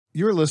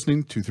You're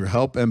listening to Through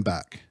Help and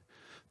Back.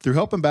 Through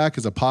Help and Back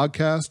is a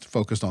podcast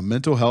focused on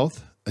mental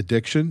health,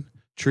 addiction,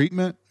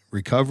 treatment,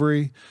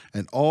 recovery,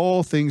 and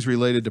all things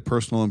related to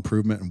personal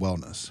improvement and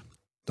wellness.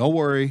 Don't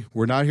worry,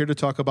 we're not here to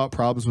talk about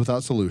problems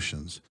without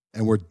solutions,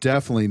 and we're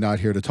definitely not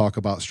here to talk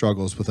about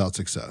struggles without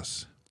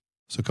success.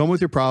 So come with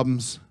your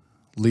problems,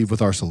 leave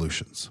with our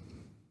solutions.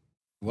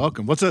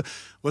 Welcome. What's it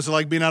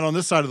like being out on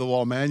this side of the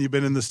wall, man? You've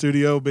been in the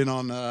studio, been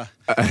on the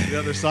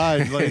other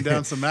side, laying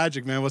down some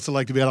magic, man. What's it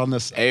like to be out on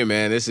this side? Hey,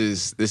 man,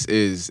 it's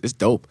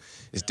dope.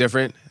 It's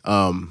different.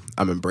 I'm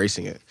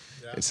embracing it.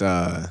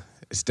 Yeah.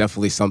 It's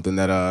definitely something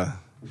that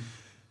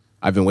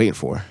I've been waiting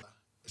for.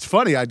 It's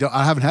funny. I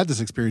haven't had this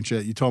experience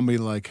yet. You told me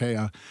like, hey,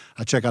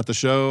 I check out the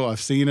show. I've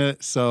seen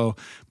it. So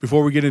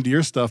before we get into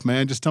your stuff,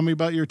 man, just tell me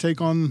about your take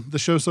on the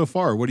show so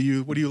far. What do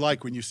you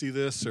like when you see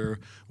this, or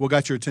what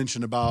got your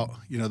attention about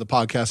the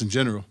podcast in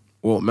general?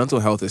 Well, mental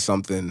health is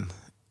something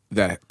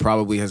that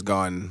probably has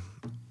gone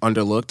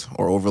underlooked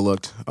or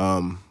overlooked,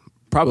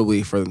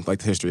 probably for like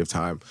the history of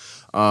time,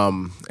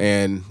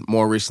 and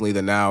more recently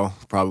than now,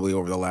 probably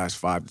over the last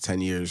 5 to 10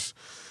 years,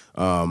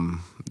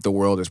 the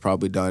world has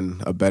probably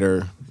done a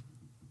better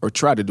or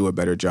try to do a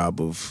better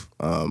job of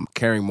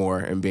caring more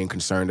and being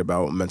concerned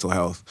about mental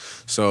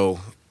health. So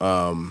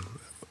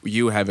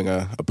you having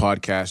a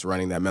podcast,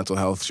 running that mental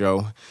health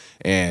show,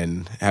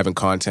 and having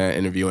content,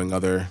 interviewing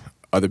other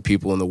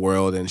people in the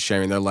world and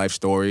sharing their life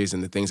stories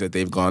and the things that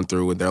they've gone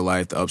through with their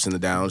life, the ups and the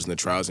downs and the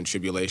trials and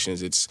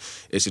tribulations,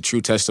 it's a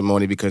true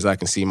testimony because I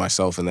can see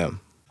myself in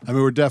them. I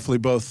mean, we're definitely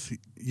both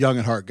young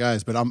at heart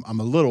guys, but I'm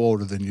a little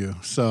older than you.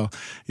 So,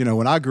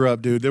 when I grew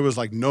up, dude, there was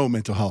like no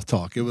mental health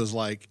talk. It was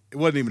like, it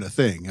wasn't even a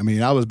thing. I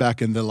mean, I was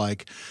back in the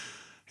like,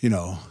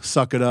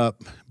 suck it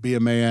up, be a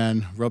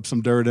man, rub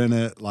some dirt in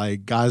it,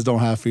 like guys don't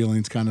have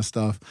feelings kind of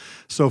stuff.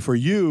 So for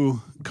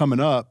you coming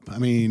up, I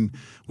mean,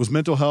 was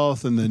mental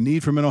health and the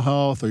need for mental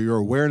health or your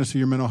awareness of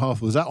your mental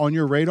health, was that on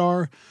your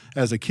radar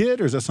as a kid,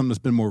 or is that something that's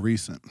been more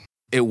recent?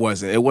 It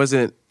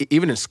wasn't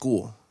even in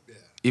school.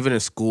 Even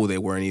in school, they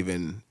weren't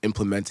even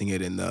implementing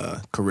it in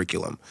the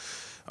curriculum.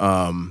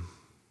 I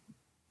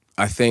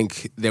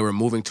think they were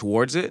moving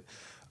towards it,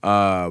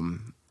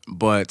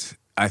 but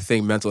I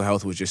think mental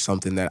health was just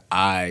something that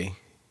I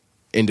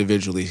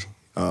individually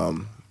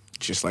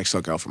just like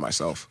suck out for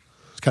myself.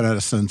 It's kind of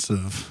a sense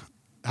of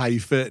how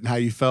you fit and how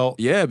you felt.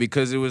 Yeah,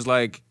 because it was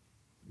like,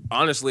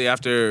 honestly,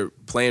 after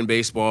playing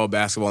baseball,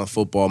 basketball, and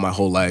football my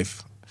whole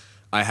life,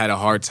 I had a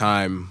hard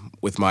time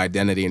with my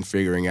identity and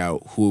figuring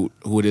out who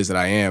it is that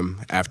I am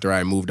after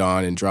I moved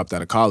on and dropped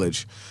out of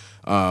college,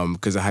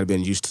 because I had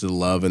been used to the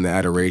love and the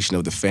adoration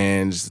of the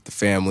fans, the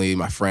family,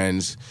 my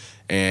friends,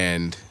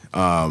 and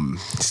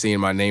seeing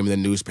my name in the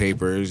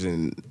newspapers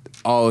and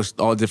all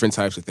different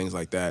types of things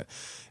like that.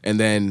 And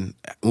then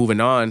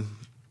moving on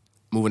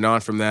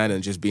from that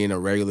and just being a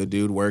regular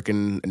dude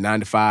working 9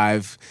 to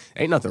 5,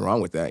 ain't nothing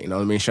wrong with that. You know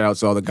what I mean? Shout out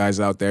to all the guys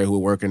out there who are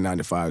working 9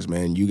 to 5s,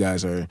 man. You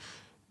guys are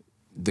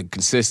the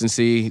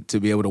consistency to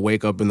be able to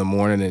wake up in the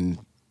morning and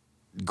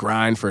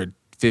grind for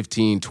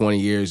 15, 20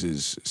 years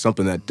is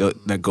something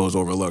that goes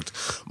overlooked.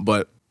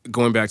 But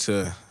going back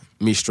to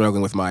me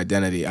struggling with my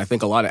identity, I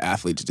think a lot of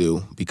athletes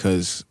do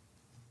because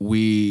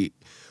we're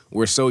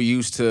so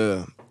used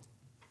to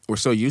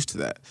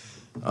that.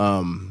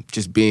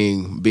 Just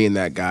being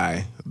that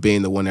guy,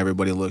 being the one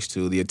everybody looks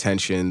to, the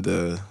attention,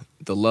 the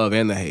love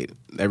and the hate,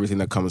 everything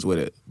that comes with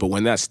it. But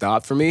when that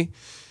stopped for me,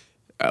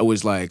 I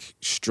was like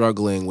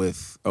struggling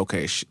with,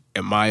 okay,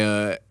 am I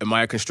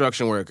a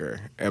construction worker?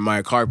 Am I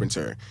a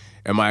carpenter?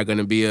 Am I going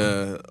to be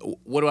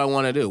what do I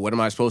want to do? What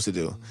am I supposed to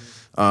do?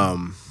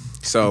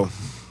 So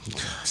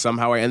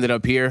somehow I ended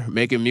up here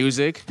making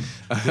music.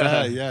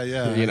 Yeah.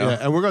 Yeah.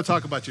 And we're going to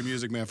talk about your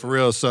music, man, for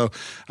real. So,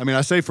 I mean,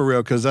 I say for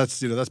real because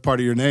that's part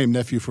of your name,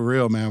 Nephew, for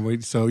real,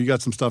 man. So you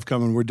got some stuff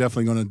coming. We're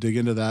definitely going to dig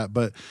into that.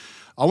 But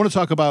I want to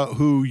talk about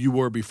who you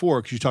were before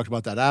because you talked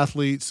about that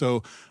athlete.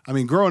 So, I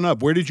mean, growing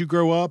up, where did you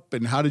grow up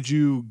and how did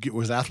you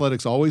was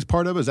athletics always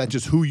part of it? Is that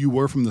just who you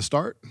were from the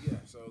start? Yeah.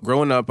 So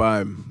growing up,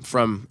 I'm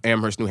from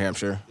Amherst, New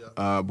Hampshire,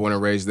 born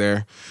and raised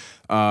there.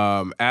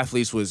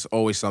 Athletics was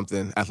always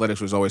something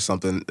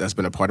that's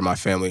been a part of my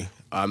family.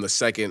 I'm the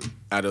second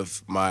out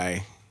of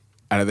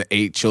the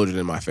 8 children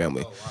in my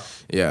family. Oh, wow.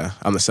 Yeah,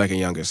 I'm the second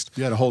youngest.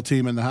 You had a whole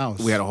team in the house.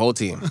 We had a whole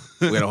team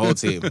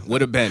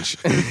with a bench.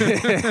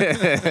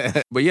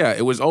 But yeah,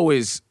 it was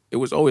always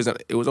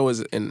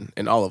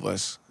in all of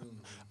us.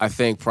 I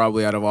think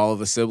probably out of all of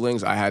the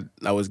siblings, I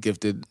was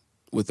gifted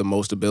with the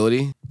most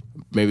ability,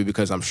 maybe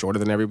because I'm shorter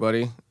than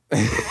everybody.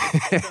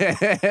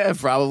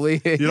 Probably.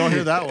 You don't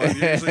hear that one.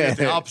 You usually get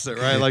the opposite,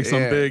 right? Like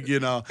some big,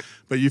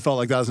 but you felt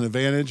like that was an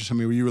advantage. I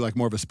mean, you were like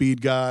more of a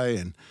speed guy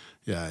and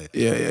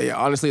Yeah.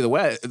 Honestly, the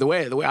way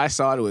I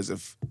saw it was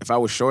if I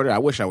was shorter, I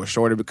wish I was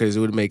shorter because it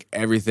would make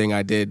everything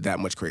I did that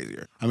much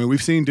crazier. I mean,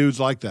 we've seen dudes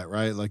like that,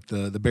 right? Like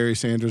the Barry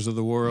Sanders of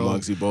the world.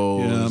 Muggsy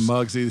Bogues. Yeah,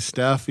 Muggsy,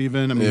 Steph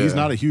even. I mean, he's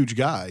not a huge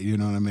guy, you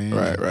know what I mean?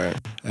 Right.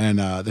 And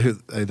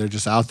they're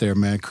just out there,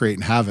 man,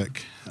 creating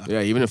havoc.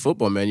 Yeah, even in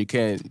football, man, you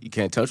can't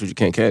touch what you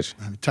can't catch.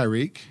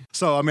 Tyreek.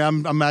 So, I mean,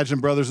 I'm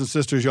imagining brothers and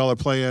sisters, y'all are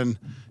playing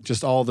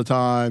just all the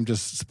time,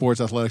 just sports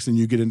athletics, and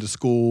you get into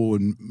school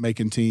and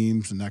making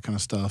teams and that kind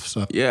of stuff.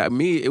 So Yeah,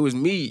 usually it was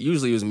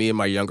me and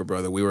my younger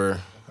brother. We were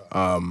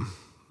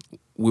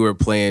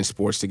playing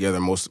sports together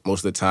most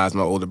of the times.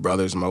 My older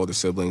brothers and my older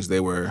siblings, they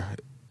were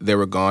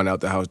gone out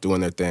the house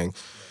doing their thing.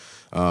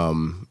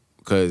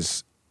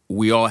 Because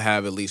we all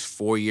have at least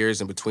 4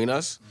 years in between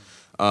us.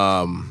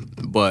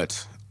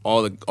 But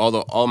all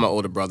my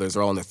older brothers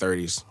are all in their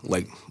 30s,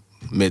 like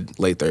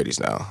late 30s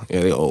now.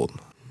 Yeah, they're old.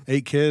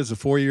 8 kids,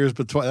 4 years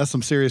between. That's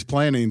some serious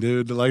planning,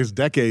 dude. Like it's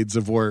decades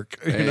of work.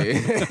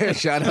 Hey,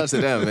 shout out to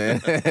them, man.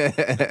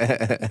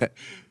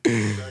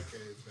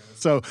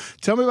 So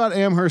tell me about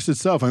Amherst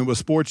itself. I mean, was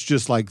sports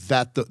just like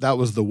that? That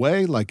was the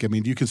way? Like, I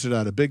mean, do you consider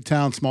that a big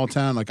town, small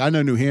town? Like, I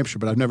know New Hampshire,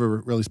 but I've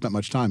never really spent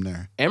much time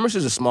there. Amherst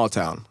is a small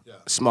town. Yeah.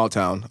 Small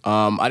town.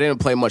 I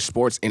didn't play much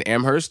sports in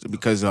Amherst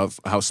because of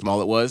how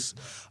small it was.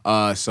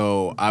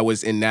 So I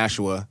was in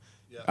Nashua.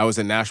 Yeah. I was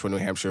in Nashua, New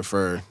Hampshire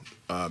for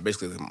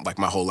basically like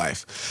my whole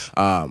life.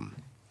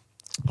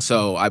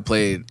 So I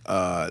played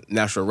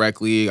National Rec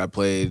League. I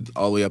played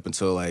all the way up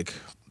until like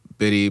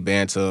Biddy,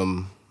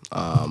 Bantam.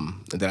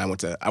 And then I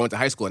went to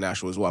high school in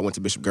Nashua as well. I went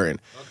to Bishop Gurton.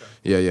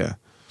 Okay. Yeah.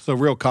 So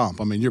real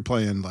comp. I mean, you're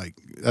playing like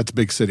that's a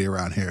big city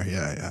around here.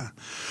 Yeah.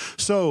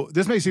 So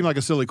this may seem like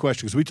a silly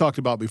question because we talked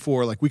about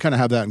before, like we kind of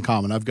have that in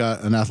common. I've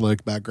got an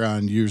athletic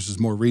background. Yours is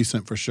more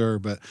recent for sure.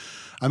 But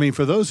I mean,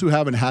 for those who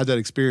haven't had that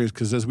experience,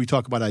 because as we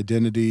talk about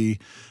identity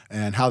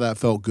and how that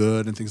felt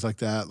good and things like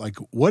that, like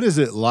what is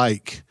it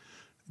like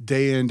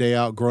day in, day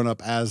out, growing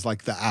up as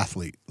like the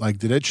athlete? Like,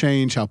 did it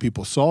change how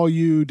people saw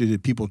you?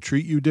 Did people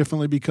treat you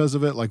differently because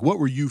of it? Like, what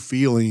were you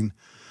feeling?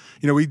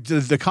 You know,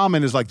 the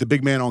comment is like the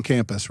big man on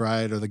campus,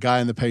 right? Or the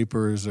guy in the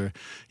papers, or,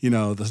 you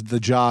know, the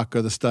jock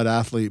or the stud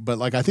athlete. But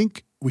like, I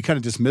think we kind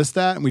of dismiss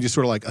that and we just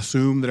sort of like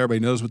assume that everybody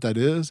knows what that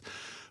is.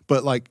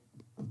 But like,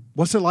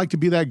 what's it like to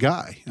be that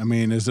guy? I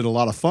mean, is it a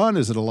lot of fun?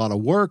 Is it a lot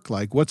of work?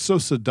 Like, what's so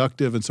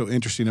seductive and so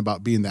interesting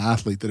about being the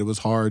athlete that it was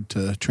hard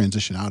to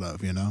transition out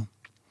of, you know?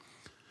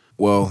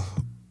 Well,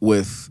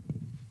 with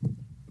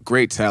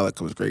great talent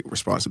comes great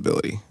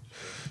responsibility.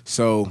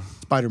 So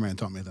Spider-Man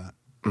taught me that.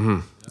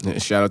 Mm-hmm.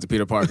 Shout out to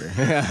Peter Parker.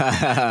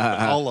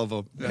 All of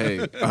them. Hey,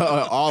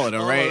 all of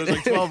them, right? There's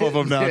like 12 of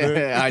them now, dude.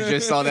 I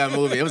just saw that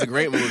movie. It was a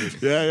great movie.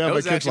 Yeah. It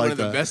was actually one of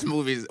the best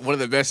movies, one of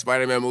the best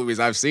Spider-Man movies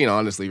I've seen,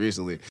 honestly,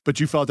 recently.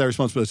 But you felt that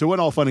responsibility. So it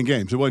wasn't all fun and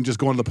games. It wasn't just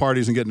going to the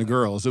parties and getting the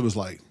girls. It was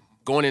like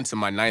going into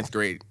my ninth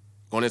grade,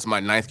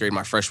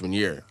 my freshman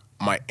year.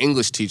 My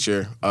English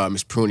teacher,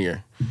 Miss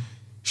Prunier,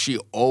 she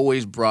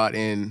always brought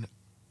in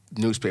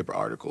newspaper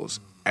articles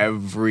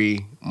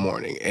every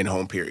morning in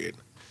home period.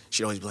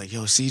 She'd always be like,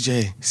 yo,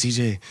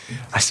 CJ,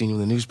 I seen you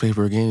in the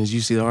newspaper again. Did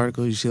you see the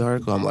article?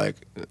 I'm like,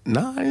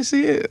 nah, I didn't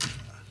see it.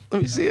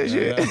 Let me see it,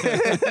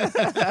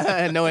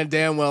 shit. Knowing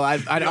damn well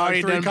I'd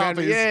already done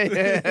copies.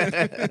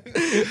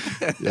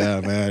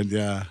 Yeah, man,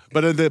 yeah.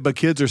 But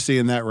kids are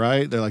seeing that,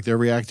 right? They're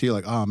reacting to you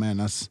like, oh, man,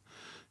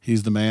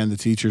 he's the man. The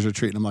teachers are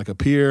treating him like a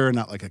peer,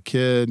 not like a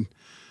kid.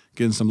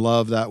 Getting some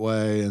love that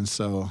way, and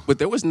so. But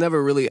there was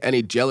never really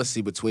any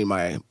jealousy between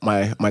my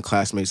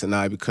classmates and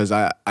I, because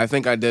I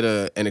think I did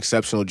an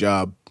exceptional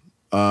job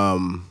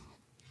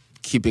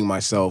keeping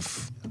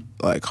myself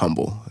like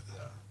humble.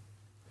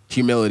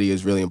 Humility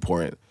is really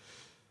important.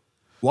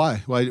 Why?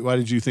 Why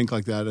did you think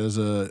like that as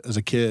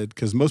a kid?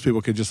 Because most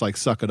people could just like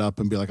suck it up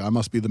and be like, I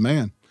must be the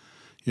man.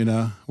 You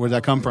know, where'd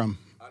that come from?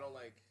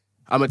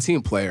 I'm a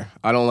team player.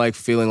 I don't like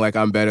feeling like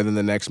I'm better than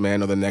the next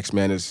man or the next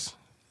man is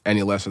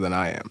any lesser than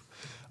I am.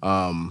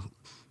 And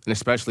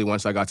especially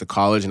once I got to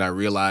college and I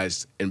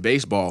realized in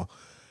baseball,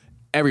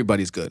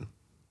 everybody's good.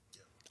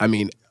 I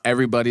mean,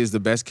 everybody is the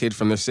best kid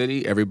from their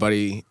city.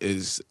 Everybody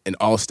is an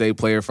all-state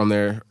player from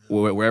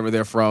wherever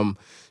they're from.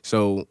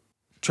 So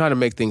try to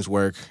make things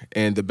work.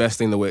 And the best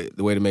thing, the way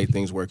to make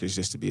things work is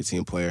just to be a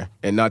team player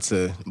and not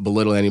to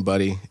belittle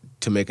anybody,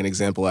 to make an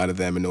example out of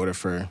them in order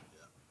for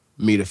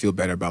me to feel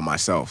better about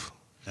myself.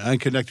 I can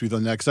connect with you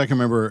on that because I can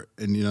remember,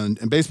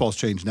 and baseball's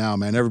changed now,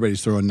 man.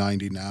 Everybody's throwing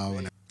 90 now.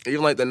 And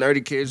even like the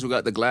nerdy kids who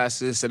got the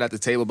glasses, sit at the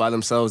table by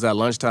themselves at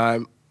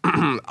lunchtime,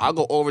 I'll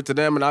go over to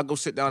them and I'll go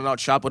sit down and I'll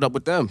chop it up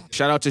with them.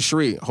 Shout out to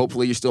Shree.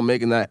 Hopefully you're still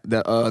making that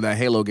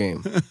Halo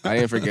game. I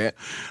didn't forget.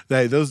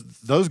 Hey, those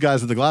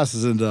guys with the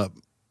glasses end up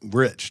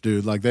rich,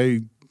 dude. Like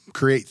they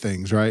create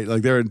things, right?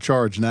 Like they're in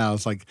charge now.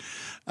 It's like,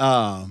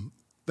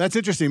 that's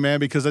interesting, man,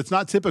 because it's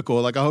not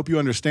typical. Like I hope you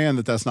understand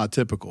that that's not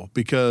typical,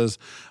 because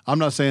I'm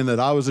not saying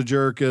that I was a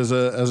jerk as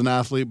an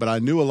athlete, but I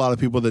knew a lot of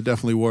people that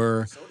definitely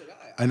were.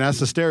 And that's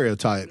the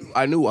stereotype.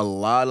 I knew a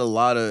lot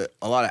of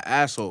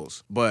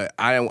assholes, but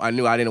I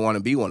knew I didn't want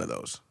to be one of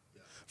those.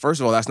 First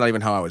of all, that's not even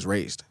how I was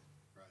raised.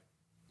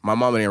 My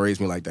mama didn't raise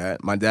me like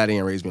that. My dad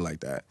didn't raise me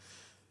like that.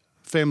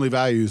 Family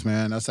values,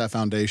 man. That's that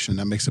foundation.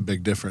 That makes a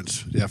big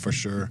difference. Yeah, for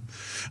sure.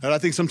 And I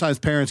think sometimes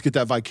parents get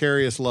that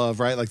vicarious love,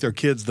 right? Like their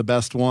kid's the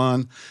best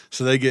one,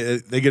 so they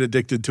get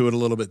addicted to it a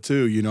little bit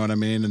too. You know what I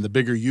mean? And the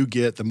bigger you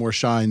get, the more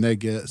shine they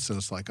get. So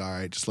it's like, all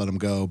right, just let them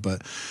go.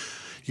 But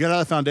You got to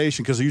have a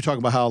foundation because you talk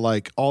about how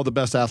like all the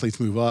best athletes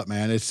move up,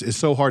 man. It's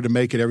so hard to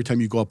make it every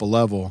time you go up a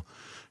level.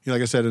 You know,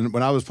 like I said,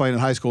 when I was playing in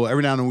high school,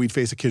 every now and then we'd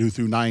face a kid who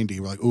threw 90.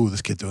 We're like, ooh,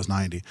 this kid throws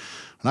 90.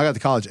 When I got to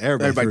college,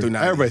 everybody threw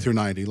 90. Everybody threw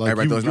 90. Like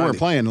you weren't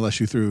playing unless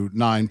you threw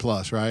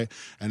 9+, right?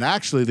 And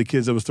actually, the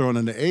kids that was throwing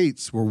into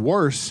 8s were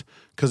worse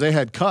because they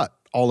had cut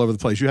all over the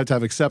place. You have to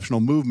have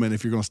exceptional movement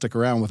if you're going to stick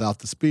around without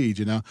the speed,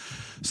 you know?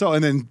 So,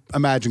 and then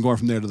imagine going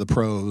from there to the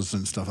pros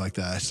and stuff like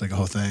that. It's like a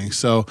whole thing.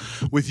 So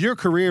with your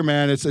career,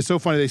 man, it's so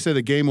funny. They say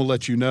the game will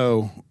let you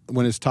know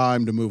when it's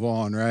time to move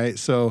on, right?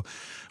 So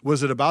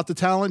was it about the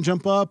talent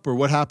jump up or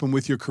what happened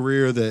with your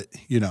career that,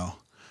 you know?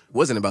 It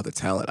wasn't about the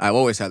talent. I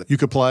always had You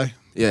could play?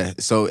 Yeah.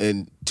 So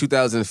in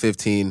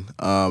 2015,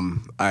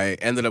 I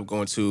ended up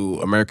going to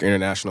American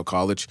International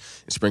College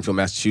in Springfield,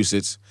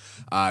 Massachusetts.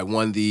 I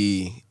won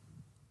the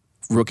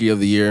Rookie of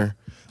the Year,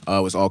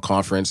 was all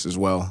conference as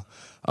well.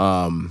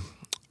 I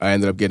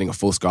ended up getting a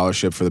full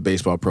scholarship for the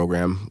baseball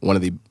program.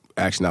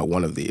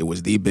 It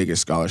was the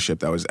biggest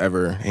scholarship that was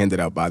ever handed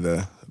out by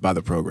the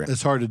program.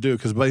 It's hard to do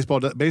because baseball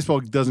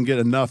doesn't get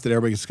enough that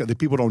everybody gets.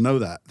 People don't know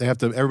that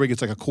everybody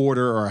gets like a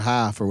quarter or a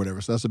half or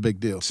whatever. So that's a big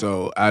deal.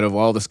 So out of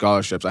all the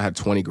scholarships, I had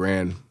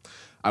 $20,000.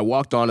 I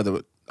walked onto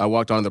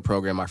the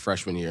program my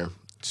freshman year.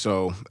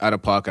 So out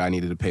of pocket, I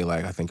needed to pay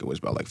I think it was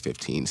about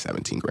 15,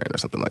 17 grand or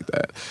something like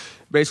that.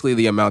 Basically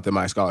the amount that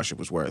my scholarship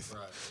was worth.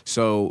 Right.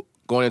 So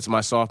going into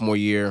my sophomore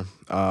year,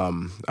 I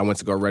went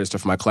to go register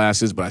for my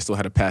classes, but I still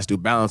had a past due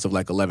balance of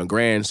 11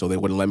 grand, so they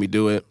wouldn't let me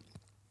do it.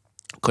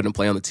 Couldn't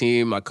play on the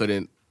team. I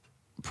couldn't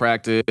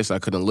practice. I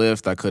couldn't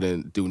lift. I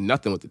couldn't do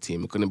nothing with the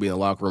team. I couldn't be in the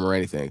locker room or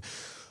anything.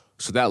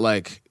 So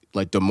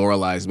that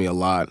demoralized me a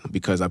lot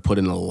because I put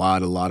in a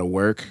lot of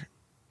work,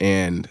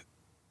 and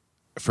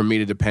for me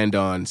to depend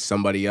on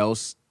somebody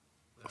else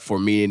for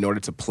me in order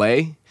to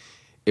play,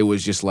 it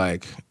was just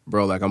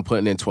bro, I'm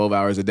putting in 12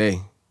 hours a day.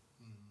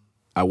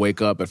 I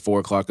wake up at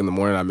 4 o'clock in the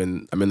morning. I'm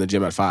in the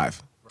gym at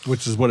 5.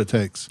 Which is what it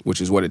takes. Which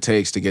is what it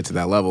takes to get to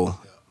that level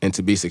and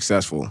to be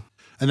successful.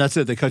 And that's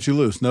it. They cut you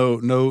loose.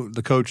 No,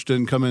 the coach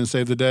didn't come in and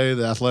save the day.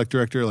 The athletic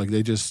director,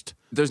 they just.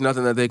 There's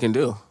nothing that they can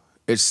do.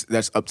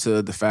 That's up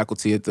to the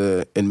faculty at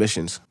the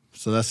admissions.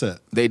 So that's it.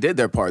 They did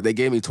their part. They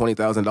gave me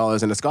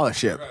 $20,000 in a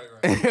scholarship.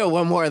 Right.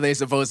 What more are they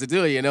supposed to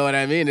do? You know what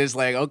I mean? It's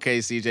okay,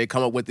 CJ,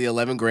 come up with the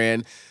 11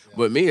 grand. Yeah.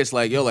 But me, it's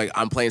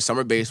I'm playing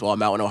summer baseball.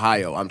 I'm out in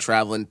Ohio. I'm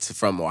traveling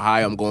from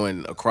Ohio. I'm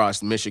going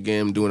across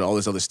Michigan, doing all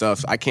this other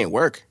stuff. I can't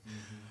work. Mm-hmm.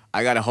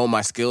 I got to hone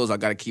my skills. I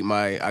got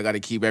to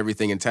keep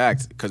everything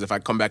intact because if I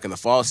come back in the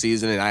fall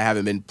season and I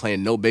haven't been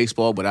playing no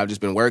baseball, but I've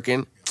just been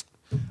working,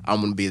 I'm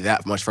going to be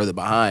that much further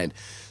behind.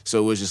 So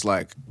it was just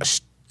a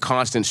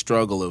constant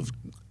struggle of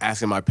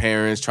asking my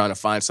parents, trying to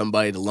find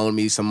somebody to loan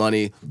me some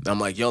money. And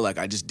I'm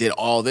I just did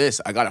all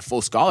this. I got a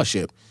full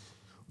scholarship.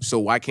 So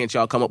why can't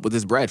y'all come up with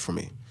this bread for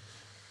me?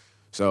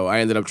 So I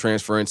ended up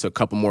transferring to a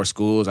couple more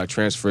schools. I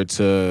transferred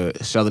to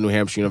Southern New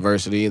Hampshire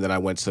University. Then I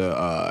went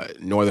to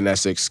Northern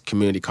Essex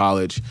Community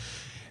College.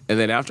 And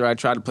then after I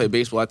tried to play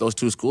baseball at those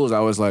 2 schools, I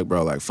was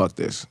bro, fuck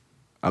this.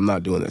 I'm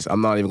not doing this.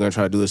 I'm not even going to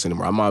try to do this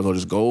anymore. I might as well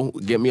just go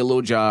get me a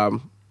little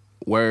job,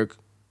 work,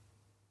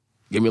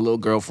 get me a little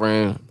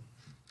girlfriend.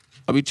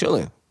 I'll be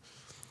chilling.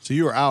 So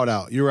you were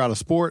out. You were out of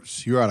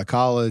sports. You were out of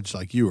college.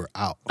 You were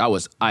out.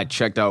 I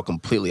checked out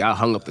completely. I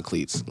hung up the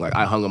cleats.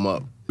 I hung them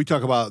up. We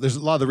talk about, there's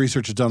a lot of the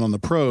research is done on the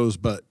pros,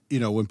 but,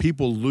 when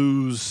people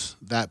lose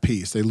that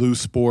piece, they lose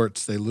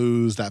sports, they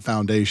lose that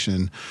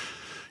foundation,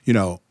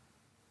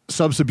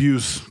 substance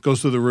abuse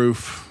goes through the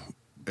roof.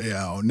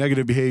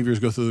 Negative behaviors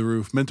go through the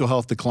roof, mental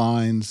health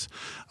declines,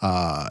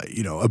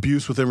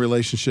 abuse within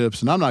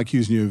relationships. And I'm not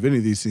accusing you of any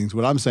of these things.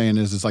 What I'm saying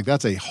is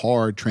that's a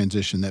hard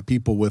transition that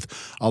people with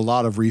a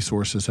lot of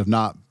resources have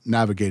not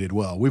navigated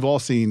well. We've all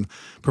seen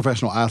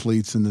professional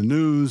athletes in the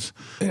news.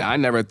 And I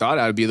never thought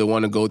I'd be the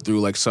one to go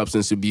through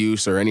substance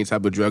abuse or any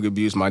type of drug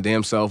abuse my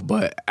damn self.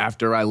 But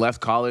after I left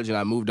college and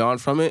I moved on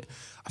from it,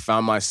 I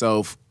found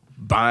myself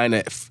buying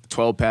a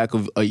 12-pack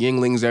of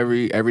Yinglings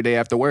every day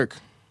after work.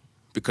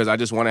 Because I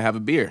just want to have a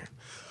beer.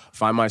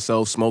 Find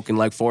myself smoking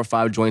 4 or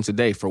 5 joints a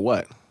day. For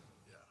what?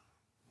 Yeah.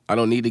 I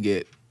don't need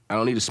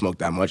to smoke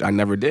that much. I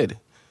never did.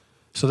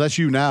 So that's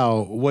you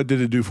now. What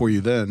did it do for you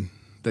then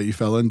that you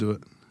fell into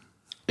it?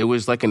 It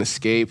was an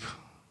escape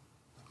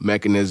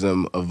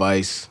mechanism, a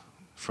vice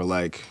for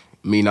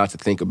me not to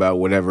think about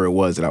whatever it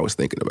was that I was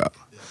thinking about.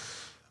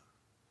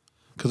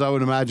 Because I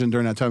would imagine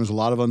during that time there's a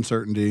lot of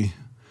uncertainty.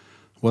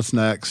 What's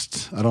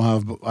next?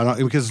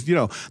 Because,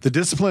 the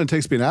discipline it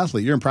takes to be an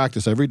athlete, you're in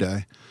practice every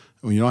day.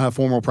 When you don't have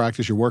formal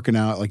practice, you're working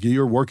out,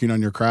 you're working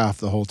on your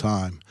craft the whole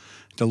time.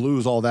 To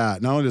lose all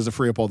that, not only does it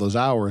free up all those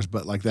hours,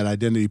 but that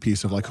identity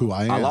piece of who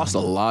I am. I lost a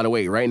lot of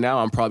weight. Right now,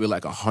 I'm probably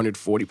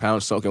 140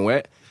 pounds soaking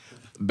wet.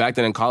 Back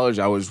then in college,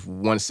 I was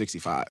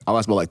 165. I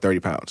lost about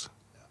 30 pounds.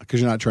 Because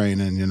you're not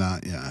training, you're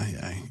not,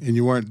 yeah. And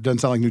you weren't, doesn't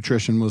sound like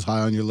nutrition was high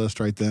on your list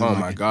right then. Oh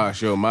my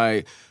gosh,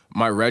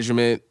 my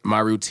regiment, my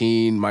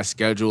routine, my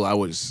schedule, I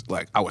was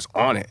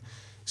on it.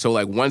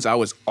 So once I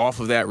was off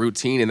of that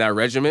routine and that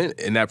regiment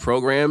and that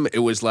program, it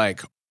was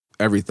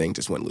everything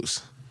just went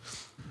loose.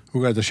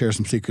 We're going to have to share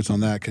some secrets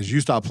on that because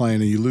you stop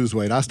playing and you lose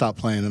weight. I stopped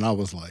playing and I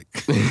was like,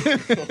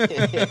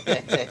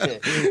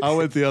 I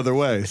went the other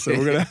way. So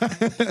we're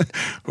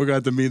gonna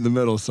have to meet in the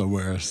middle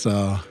somewhere.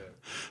 So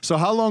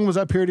how long was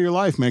that period of your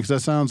life, man? Because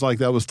that sounds like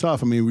that was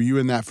tough. I mean, were you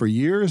in that for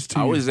years?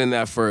 I was in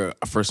that for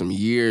some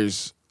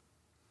years.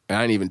 And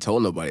I didn't even tell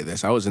nobody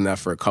this. I was in that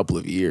for a couple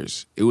of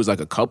years. It was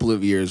like a couple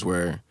of years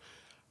where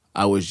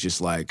I was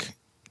just like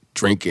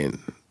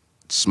drinking,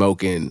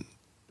 smoking,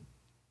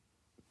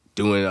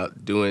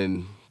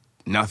 doing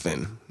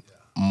nothing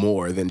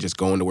more than just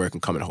going to work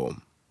and coming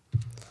home.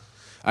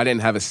 I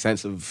didn't have a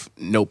sense of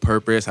no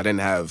purpose. I didn't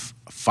have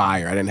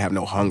fire. I didn't have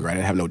no hunger. I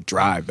didn't have no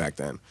drive back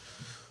then.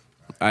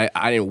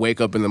 I didn't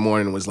wake up in the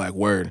morning and was like,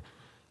 word,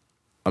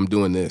 I'm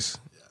doing this.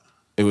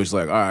 It was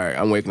like, all right,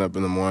 I'm waking up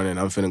in the morning.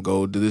 I'm finna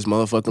go do this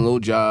motherfucking little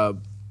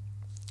job.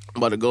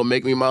 I'm about to go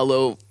make me my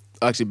little...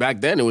 Actually, back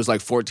then, it was like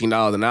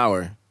 $14 an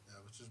hour. Yeah,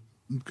 which is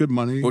good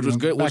money. Which was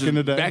good. Back in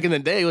the day. Back in the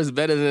day, it was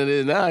better than it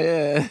is now,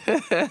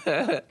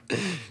 yeah.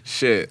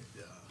 Shit.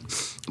 Yeah.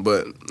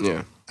 But,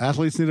 yeah.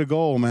 Athletes need a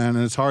goal, man,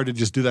 and it's hard to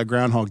just do that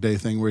Groundhog Day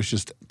thing where it's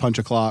just punch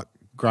a clock,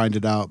 grind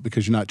it out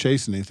because you're not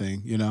chasing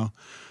anything, you know?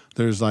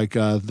 There's like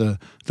the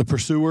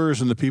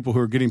pursuers and the people who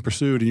are getting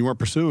pursued, and you weren't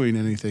pursuing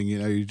anything. You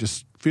know, you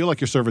just feel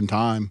like you're serving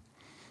time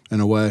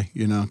in a way,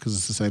 you know, because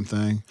it's the same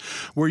thing.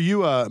 Were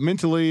you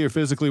mentally or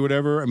physically,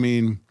 whatever? I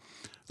mean,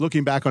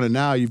 looking back on it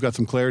now, you've got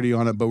some clarity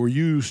on it. But were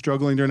you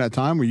struggling during that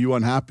time? Were you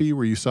unhappy?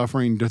 Were you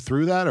suffering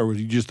through that, or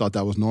you just thought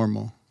that was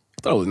normal?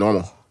 I thought it was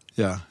normal.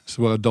 Yeah, it's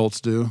what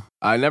adults do.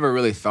 I never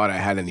really thought I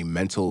had any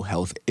mental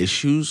health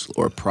issues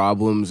or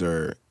problems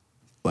or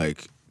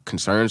like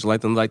concerns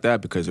like them like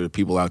that, because there are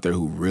people out there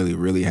who really,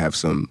 really have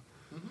something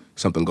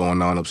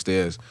going on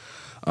upstairs.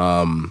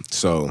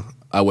 So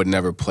I would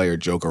never play or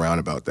joke around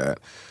about that.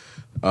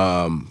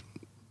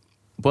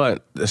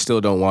 But I still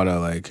don't want to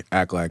like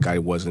act like I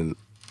wasn't,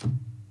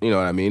 you know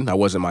what I mean? I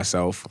wasn't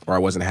myself, or I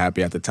wasn't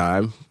happy at the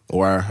time,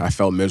 or I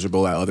felt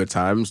miserable at other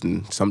times.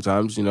 And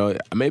sometimes, you know,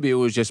 maybe it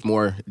was just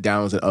more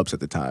downs and ups at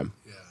the time,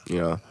 you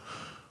know?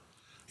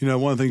 You know,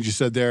 one of the things you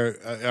said there,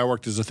 I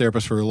worked as a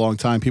therapist for a long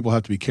time. People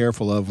have to be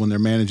careful of when they're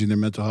managing their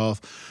mental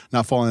health,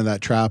 not falling into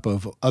that trap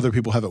of other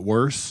people have it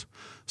worse,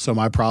 so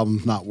my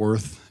problem's not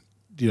worth,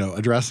 you know,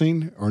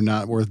 addressing or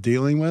not worth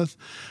dealing with.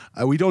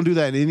 We don't do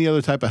that in any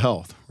other type of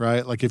health,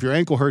 right? Like if your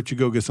ankle hurts, you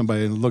go get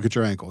somebody and look at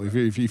your ankle.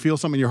 If you feel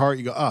something in your heart,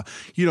 you go,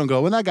 you don't go,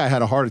 well, that guy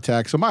had a heart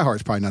attack, so my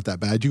heart's probably not that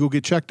bad. You go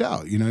get checked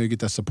out, you know, you get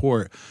that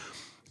support.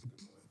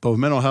 But with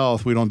mental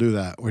health, we don't do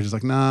that. We're just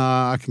like,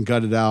 nah, I can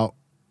gut it out.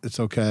 It's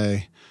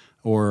okay.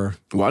 Or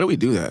why do we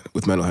do that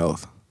with mental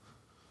health?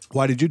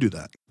 Why did you do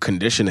that?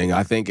 Conditioning.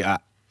 I think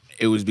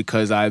it was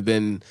because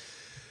maybe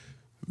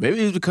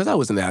it was because I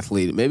was an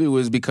athlete. Maybe it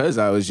was because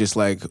I was just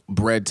like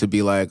bred to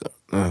be like,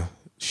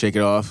 shake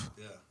it off,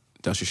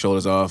 dust your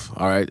shoulders off.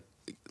 All right,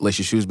 lace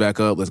your shoes back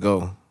up. Let's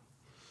go.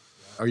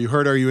 Are you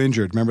hurt or are you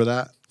injured? Remember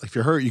that? If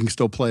you're hurt, you can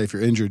still play. If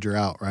you're injured, you're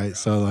out, right?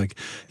 So like,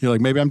 you're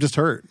like, maybe I'm just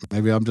hurt.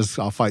 Maybe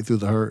I'll fight through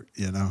the hurt,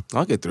 you know?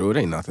 I'll get through it.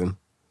 Ain't nothing.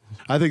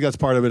 I think that's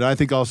part of it. I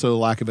think also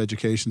lack of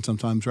education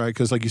sometimes, right?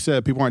 Because like you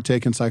said, people aren't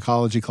taking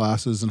psychology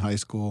classes in high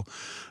school.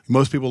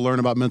 Most people learn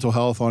about mental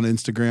health on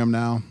Instagram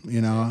now,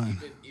 you know.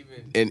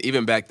 And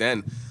even back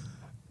then,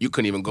 you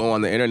couldn't even go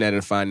on the internet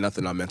and find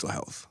nothing on mental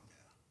health.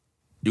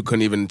 You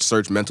couldn't even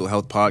search mental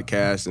health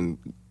podcasts, and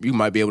you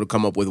might be able to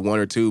come up with one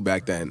or two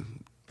back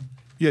then.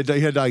 Yeah,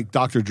 you had like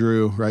Dr.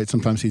 Drew, right?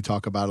 Sometimes he'd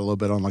talk about it a little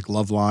bit on like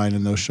Loveline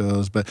and those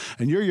shows.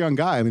 And you're a young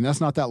guy. I mean, that's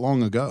not that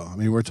long ago. I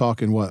mean, we're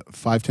talking, what,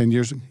 5-10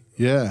 years ago?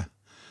 Yeah.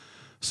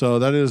 So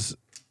that is,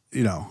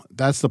 you know,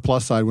 that's the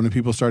plus side. When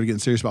people started getting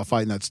serious about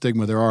fighting that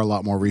stigma, there are a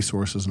lot more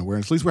resources and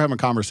awareness. At least we're having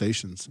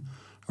conversations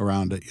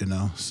around it, you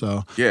know.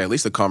 So yeah, at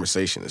least the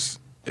conversation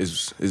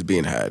is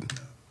being had,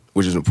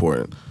 which is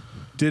important.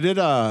 Did it?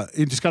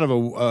 It's just kind of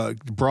a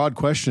broad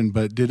question,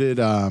 but did it?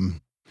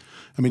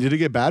 Did it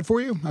get bad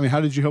for you? I mean, how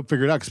did you help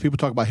figure it out? Because people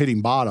talk about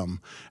hitting bottom,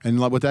 and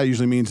like what that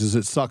usually means is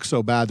it sucks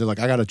so bad they're like,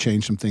 I got to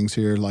change some things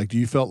here. Like, do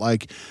you felt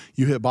like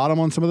you hit bottom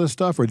on some of this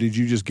stuff, or did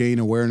you just gain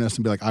awareness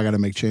and be like, I got to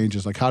make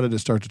changes? Like, how did it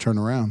start to turn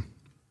around?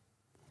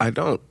 I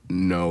don't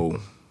know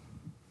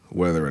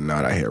whether or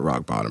not I hit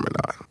rock bottom or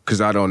not,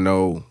 because I don't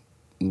know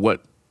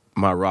what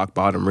my rock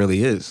bottom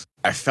really is.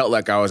 I felt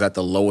like I was at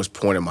the lowest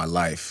point in my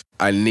life.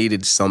 I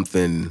needed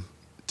something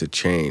to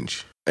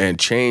change, and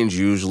change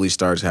usually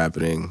starts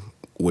happening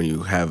when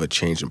you have a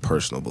change in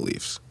personal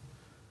beliefs.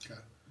 Okay.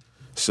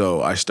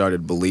 So I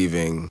started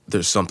believing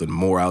there's something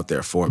more out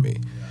there for me.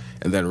 Yeah.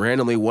 And then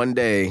randomly one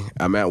day,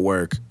 I'm at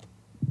work.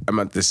 I'm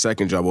at this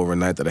second job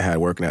overnight that I had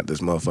working at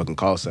this motherfucking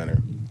call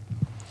center.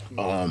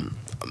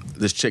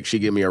 This chick, she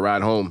gave me a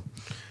ride home.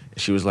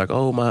 She was like,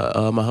 oh,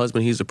 my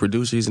husband, he's a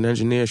producer, he's an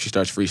engineer. She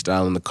starts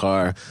freestyling in the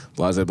car,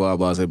 blah, blah, blah,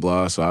 blah,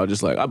 blah. So I was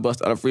just like, I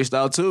bust out a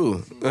freestyle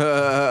too.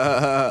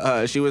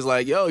 She was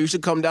like, yo, you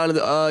should come down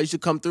to you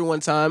should come through one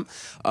time,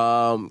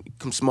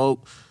 come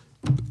smoke,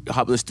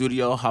 hop in the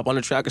studio, hop on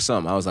the track or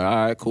something. I was like,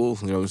 all right, cool.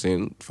 You know what I'm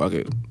saying? Fuck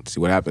it, see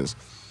what happens.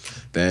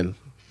 Then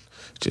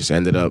just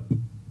ended up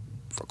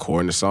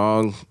recording the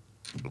song,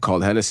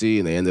 called Hennessy,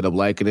 and they ended up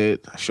liking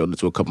it. I showed it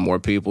to a couple more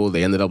people.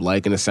 They ended up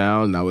liking the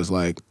sound, and I was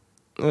like,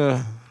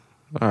 all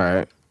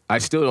right. I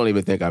still don't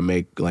even think I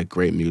make like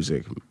great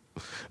music.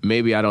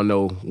 Maybe I don't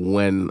know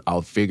when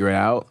I'll figure it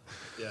out.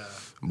 Yeah.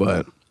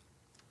 But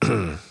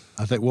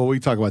I think, well, we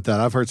talk about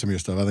that. I've heard some of your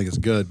stuff. I think it's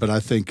good. But I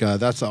think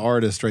that's the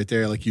artist right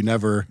there. Like, I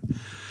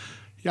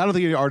don't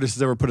think any artist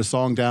has ever put a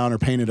song down or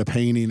painted a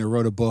painting or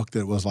wrote a book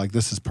that was like,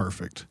 this is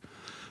perfect.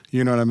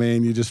 You know what I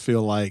mean? You just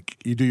feel like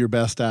you do your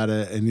best at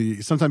it.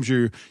 And sometimes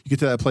you get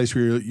to that place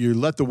where you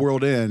let the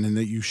world in and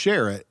that you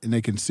share it and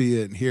they can see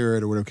it and hear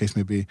it or whatever the case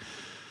may be.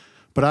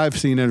 But I've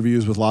seen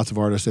interviews with lots of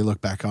artists. They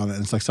look back on it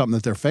and it's like something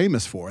that they're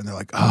famous for. And they're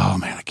like, oh,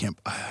 man,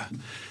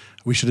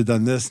 we should have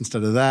done this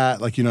instead of that.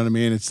 Like, you know what I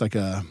mean? It's like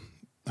I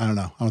don't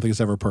know. I don't think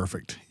it's ever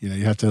perfect. You know,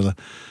 you have to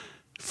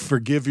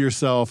forgive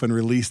yourself and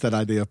release that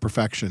idea of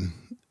perfection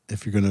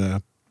if you're going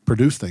to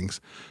produce things.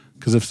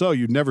 Because if so,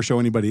 you'd never show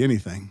anybody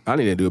anything. I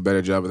need to do a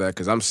better job of that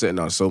because I'm sitting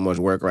on so much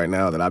work right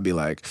now that I'd be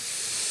like,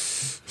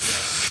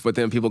 but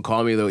then people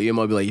call me, they'll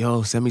email, be like,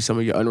 yo, send me some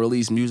of your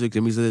unreleased music.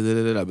 I'd be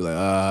like,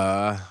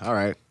 all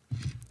right.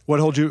 What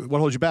holds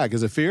you back?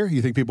 Is it fear?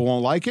 You think people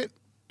won't like it?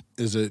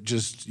 Is it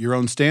just your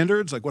own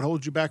standards? Like, what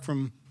holds you back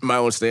from? My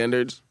own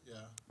standards. Yeah.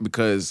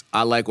 Because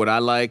I like what I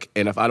like,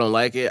 and if I don't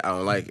like it, I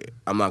don't like it.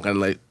 I'm not going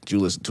to let you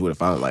listen to it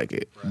if I don't like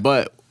it. Right.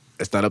 But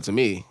it's not up to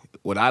me.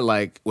 What I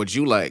like, what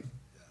you like.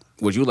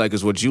 What you like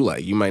is what you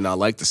like. You might not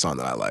like the song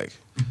that I like.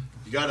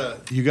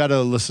 You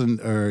gotta listen,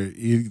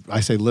 I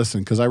say listen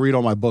because I read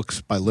all my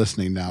books by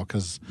listening now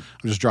because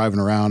I'm just driving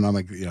around. I'm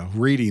like,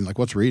 reading. Like,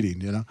 what's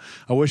reading?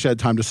 I wish I had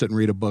time to sit and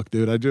read a book,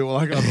 dude. I do. Well,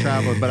 I'm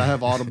traveling, but I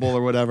have Audible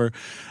or whatever.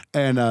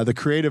 And The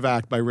Creative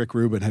Act by Rick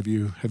Rubin. Have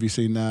you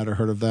seen that or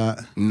heard of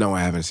that? No,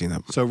 I haven't seen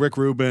that. So Rick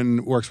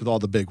Rubin works with all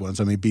the big ones.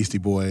 I mean, Beastie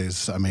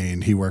Boys. I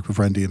mean, he worked with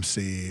Run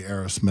DMC,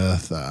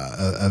 Aerosmith,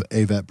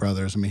 Avett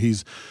Brothers. I mean,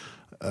 he's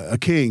a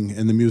king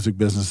in the music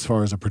business as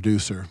far as a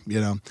producer,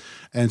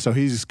 And so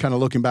he's kind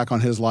of looking back on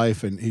his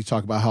life and he's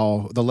talking about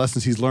how the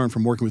lessons he's learned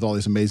from working with all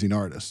these amazing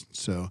artists.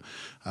 So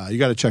you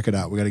got to check it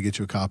out. We got to get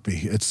you a copy.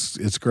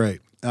 It's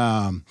great.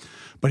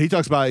 But he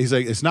talks about, he's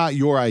like, it's not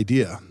your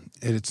idea.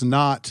 And it's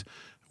not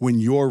when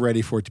you're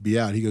ready for it to be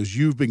out. He goes,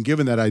 you've been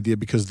given that idea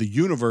because the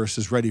universe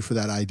is ready for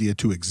that idea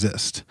to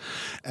exist.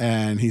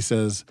 And he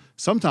says,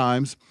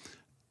 sometimes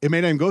it may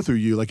not even go through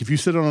you. Like, if you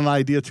sit on an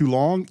idea too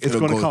long, it's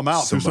going to come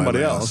out through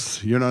somebody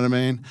else. You know what I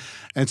mean?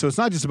 And so it's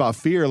not just about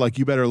fear, like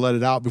you better let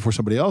it out before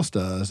somebody else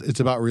does.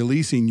 It's about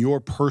releasing your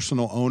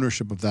personal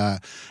ownership of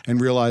that and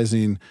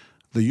realizing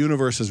the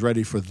universe is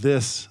ready for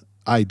this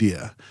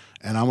idea.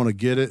 And I'm going to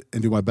get it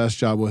and do my best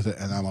job with it,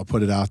 and I'm going to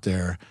put it out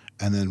there,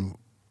 and then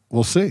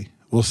we'll see.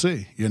 We'll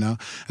see, And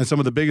some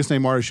of the biggest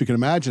name artists you can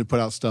imagine put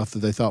out stuff that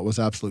they thought was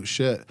absolute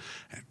shit.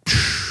 And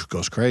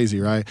goes crazy,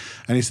 right?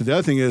 And he said the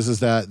other thing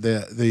is that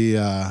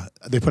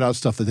they put out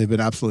stuff that they've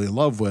been absolutely in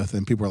love with,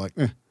 and people are like,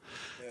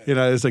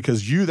 it's like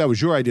because that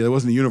was your idea. That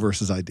wasn't the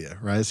universe's idea,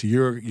 right? So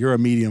you're a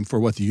medium for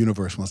what the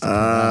universe wants to put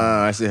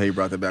out. I see how you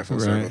brought that back from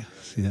right.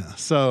 Yeah.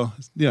 So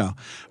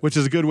which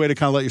is a good way to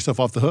kind of let yourself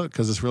off the hook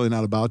because it's really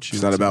not about you.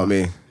 It's not about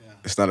me. Yeah.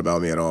 It's not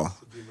about me at all.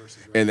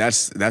 And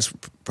that's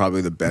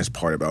probably the best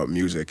part about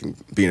music and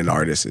being an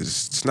artist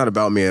is it's not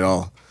about me at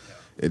all.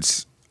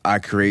 It's I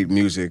create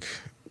music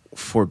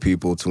for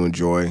people to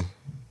enjoy,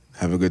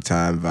 have a good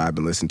time, vibe,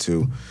 and listen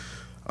to.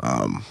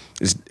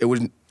 It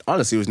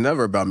was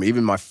never about me.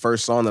 Even my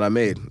first song that I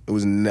made,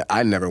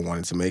 I never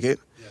wanted to make it.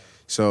 Yeah.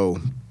 So,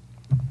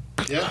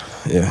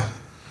 yeah.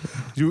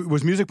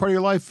 Was music part of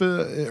your life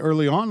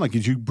early on? Like,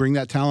 did you bring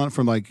that talent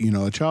from a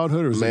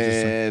childhood, or was it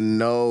just like...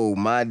 no.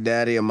 My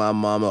daddy and my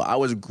mama. I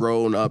was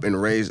grown up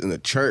and raised in the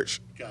church.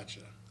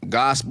 Gotcha.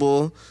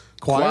 Gospel,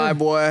 choir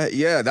boy.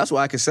 Yeah, that's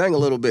why I can sing a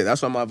little bit.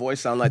 That's why my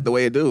voice sound like the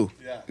way it do.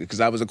 Yeah. Because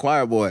I was a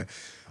choir boy.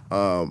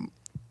 I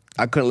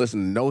couldn't listen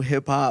to no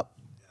hip hop.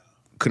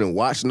 Couldn't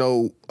watch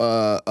no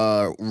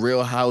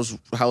Real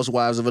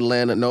Housewives of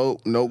Atlanta. No.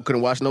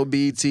 Couldn't watch no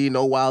BET.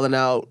 No Wildin'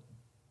 Out.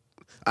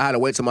 I had to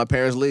wait till my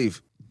parents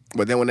leave.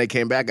 But then when they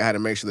came back, I had to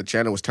make sure the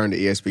channel was turned to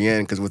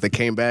ESPN because when they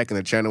came back and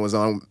the channel was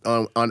on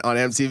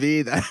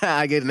MTV,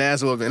 I get an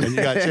ass whooping. And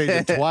you got to change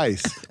it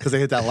twice because they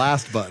hit that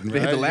last button. Right? They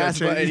hit the last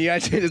button, and you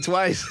got to change it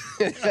twice.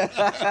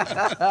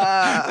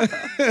 I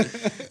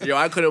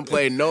couldn't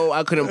play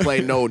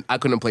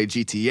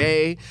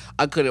GTA.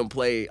 I couldn't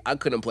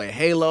play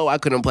Halo. I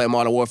couldn't play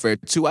Modern Warfare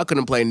 2. I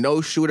couldn't play no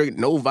shooter,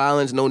 no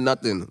violence, no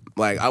nothing.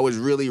 Like, I was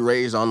really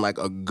raised on like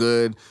a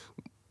good,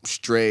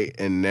 straight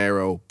and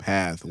narrow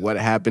path. What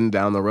happened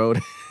down the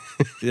road?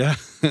 Yeah.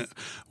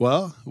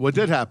 Well, what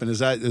did happen? Does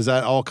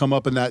that all come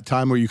up in that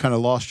time where you kind of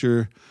lost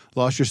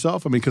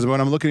yourself? I mean, because when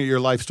I'm looking at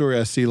your life story,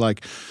 I see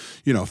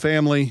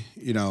family,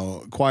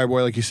 choir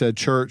boy, like you said,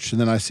 church,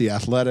 and then I see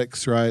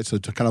athletics, right? So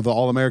it's kind of the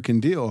all-American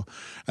deal.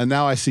 And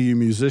now I see you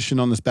musician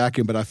on this back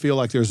end, but I feel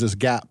like there's this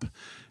gap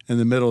in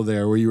the middle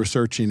there where you were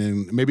searching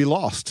and maybe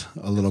lost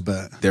a little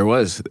bit. It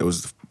was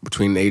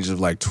between the ages of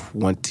like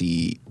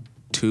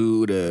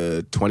 22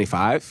 to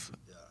 25,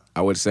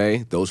 I would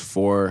say. Those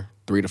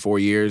 3 to 4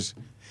 years,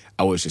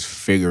 I was just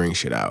figuring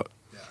shit out.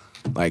 Yeah.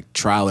 like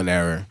trial and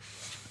error.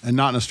 And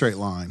not in a straight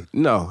line.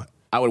 No,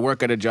 I would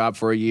work at a job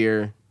for a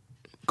year,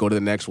 go to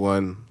the next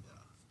one,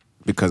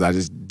 because I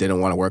just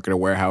didn't want to work at a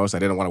warehouse. I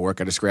didn't want to work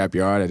at a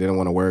scrapyard. I didn't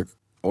want to work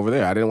over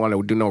there. I didn't want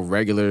to do no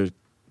regular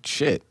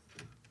shit.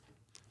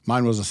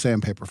 Mine was a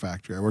sandpaper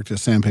factory. I worked at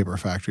a sandpaper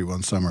factory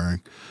one summer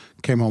and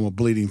came home with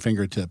bleeding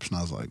fingertips, and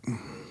I was like,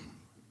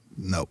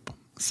 nope,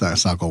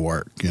 that's not going to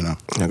work, you know?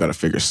 I got to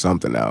figure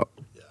something out.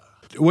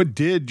 What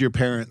did your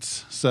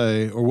parents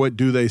say, or what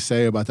do they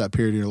say about that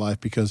period of your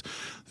life? Because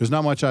there's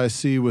not much I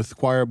see with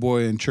Choir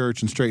Boy and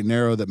Church and Straight and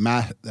Narrow that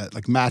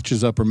like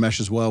matches up or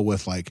meshes well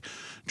with like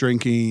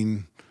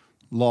drinking,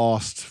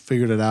 lost,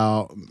 figured it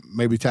out,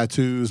 maybe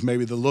tattoos,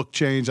 maybe the look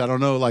change. I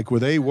don't know. Like, were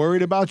they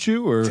worried about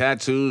you or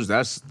tattoos?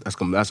 That's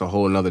a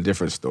whole another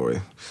different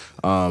story.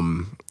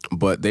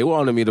 But they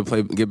wanted me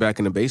to get back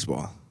into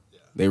baseball.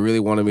 They really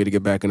wanted me to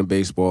get back into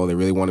baseball. They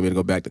really wanted me to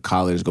go back to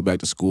college, go back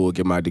to school,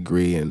 get my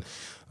degree, and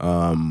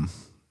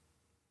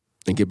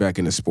get back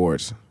into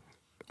sports.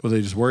 Were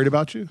they just worried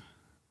about you?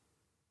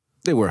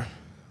 They were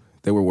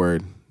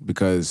worried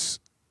because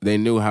they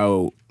knew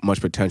how much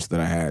potential that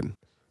I had.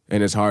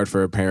 And it's hard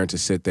for a parent to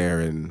sit there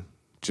and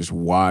just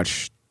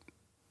watch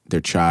their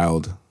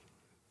child,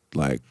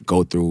 like,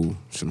 go through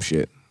some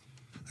shit.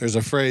 There's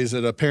a phrase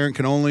that a parent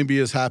can only be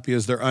as happy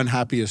as their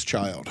unhappiest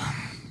child,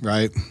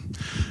 right?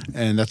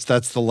 And that's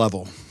the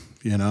level,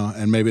 you know?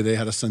 And maybe they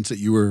had a sense that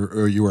you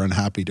were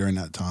unhappy during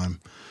that time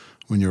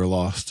when you were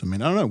lost. I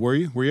mean, I don't know. Were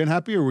you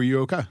unhappy or were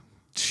you okay?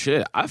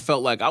 Shit, I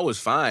felt like I was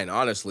fine,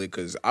 honestly,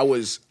 because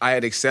I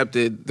had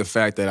accepted the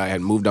fact that I had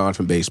moved on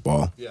from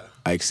baseball. Yeah.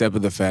 I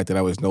accepted the fact that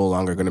I was no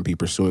longer going to be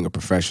pursuing a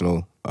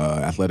professional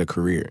athletic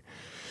career.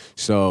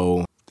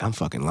 So I'm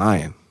fucking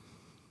lying.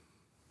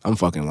 I'm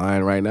fucking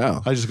lying right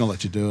now. I'm just gonna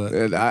let you do it.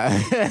 And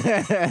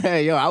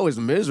I was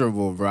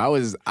miserable, bro. I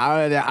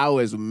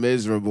was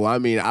miserable. I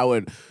mean, I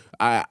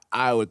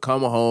would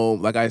come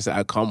home, like I said,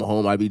 I'd come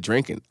home, I'd be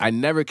drinking. I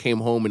never came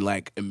home and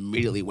like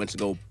immediately went to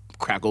go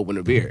crack open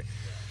a beer.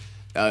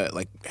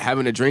 Like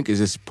having a drink is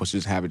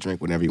just have a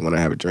drink whenever you want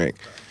to have a drink.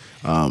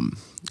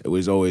 It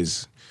was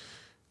always,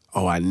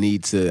 I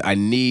need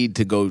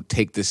to go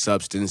take this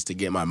substance to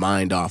get my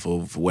mind off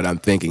of what I'm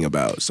thinking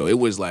about. So it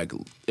was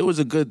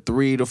a good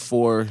 3 to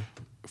 4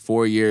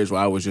 years where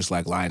I was just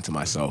like lying to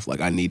myself, like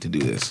I need to do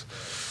this.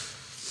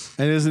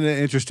 And isn't it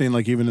interesting,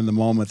 like even in the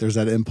moment, there's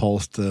that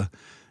impulse to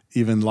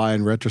even lie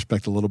in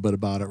retrospect a little bit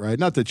about it, right?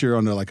 Not that you're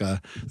under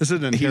this is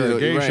an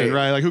interrogation,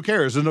 right? Like who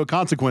cares? There's no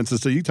consequences,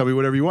 so you tell me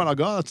whatever you want. I'll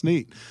go, that's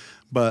neat.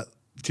 But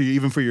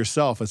even for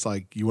yourself, it's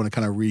like you want to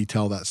kind of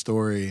retell that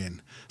story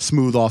and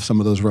smooth off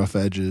some of those rough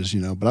edges, you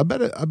know. But I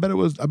bet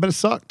it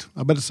sucked.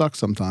 I bet it sucked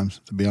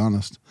sometimes, to be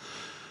honest.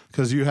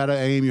 Because you had an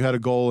aim, you had a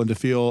goal, and to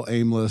feel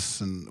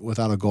aimless and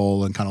without a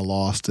goal and kind of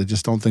lost, I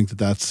just don't think that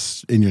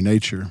that's in your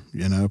nature,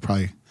 you know.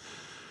 Probably,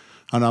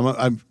 I don't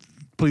know.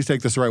 Please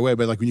take this the right way,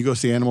 but like when you go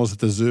see animals at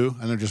the zoo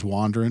and they're just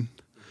wandering,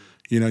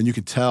 you know, and you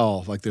can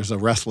tell like there's a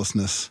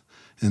restlessness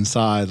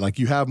inside. Like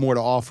you have more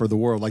to offer the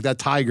world. Like that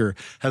tiger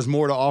has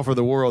more to offer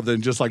the world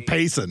than just like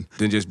pacing.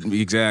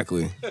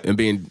 Exactly. And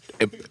being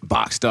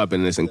boxed up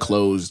in this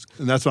enclosed.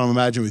 And that's what I'm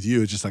imagining with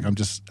you. It's just like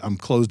I'm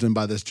closed in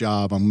by this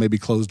job. I'm maybe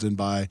closed in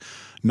by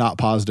not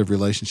positive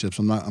relationships.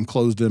 I'm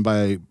closed in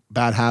by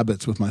bad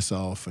habits with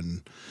myself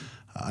and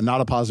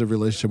not a positive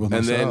relationship with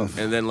myself.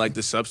 And then like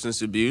the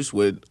substance abuse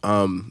would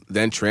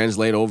then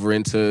translate over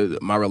into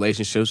my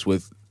relationships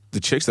with the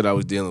chicks that I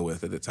was dealing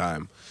with at the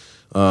time.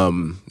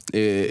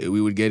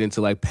 We would get into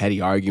like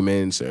petty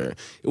arguments, or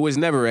it was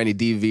never any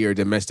DV or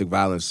domestic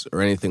violence or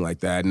anything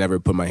like that. I never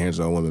put my hands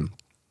on women.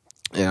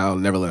 And I'll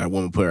never let a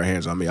woman put her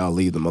hands on me. I'll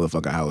leave the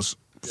motherfucking house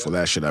before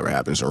that shit ever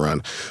happens to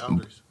run.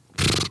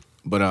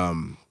 But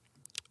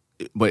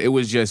it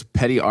was just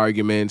petty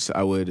arguments.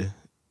 I would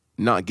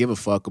not give a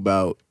fuck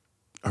about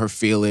her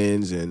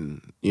feelings,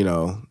 and you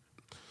know,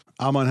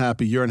 I'm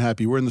unhappy, you're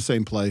unhappy, we're in the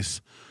same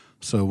place,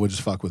 so we'll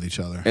just fuck with each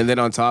other. And then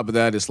on top of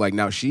that, it's like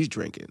now she's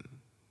drinking,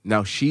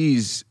 now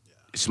she's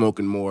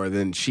smoking more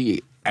than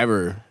she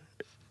ever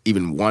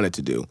even wanted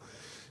to do.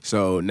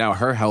 So now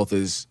her health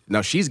is,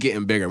 now she's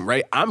getting bigger,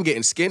 right? I'm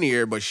getting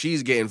skinnier, but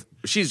she's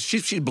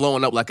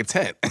blowing up like a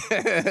tent.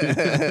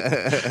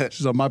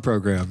 She's on my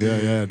program.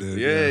 Yeah, dude.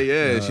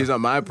 Yeah. She's on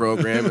my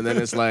program, and then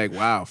it's like,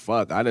 wow,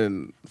 fuck, I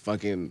done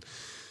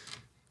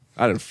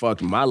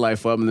fucked my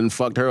life up and then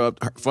fucked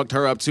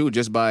her up too,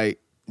 just by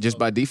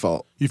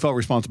default. You felt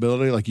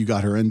responsibility, like you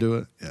got her into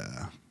it?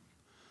 Yeah.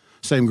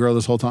 Same girl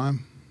this whole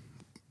time?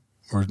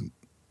 Or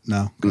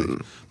no?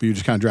 But you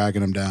just kind of dragging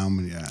them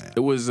down. Yeah.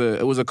 It was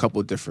a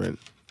couple different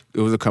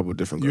girls.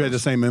 You had the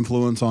same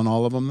influence on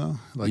all of them though?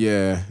 Like,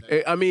 yeah.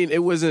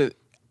 It wasn't,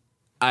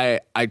 I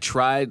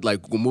tried,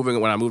 like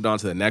when I moved on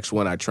to the next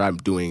one, I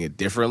tried doing it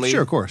differently.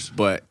 Sure, of course.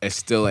 But it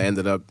still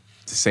ended up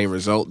the same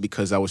result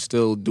because I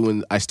still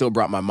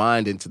brought my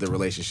mind into the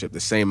relationship, the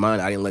same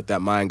mind. I didn't let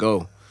that mind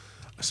go.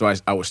 So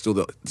I was still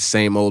the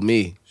same old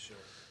me. Sure.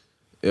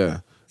 Yeah.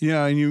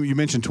 Yeah, and you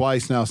mentioned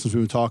twice now since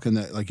we've been talking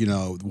that, like,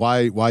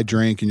 why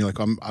drink? And you're like,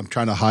 I'm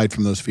trying to hide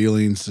from those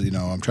feelings.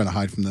 I'm trying to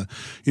hide from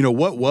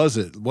what was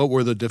it? What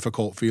were the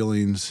difficult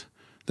feelings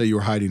that you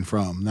were hiding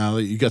from? Now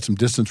that you got some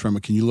distance from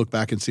it, can you look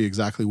back and see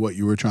exactly what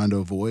you were trying to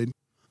avoid?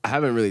 I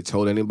haven't really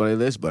told anybody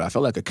this, but I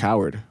felt like a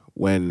coward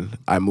when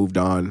I moved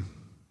on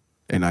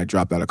and I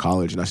dropped out of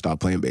college and I stopped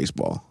playing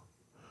baseball.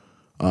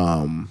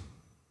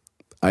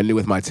 I knew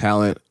with my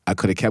talent, I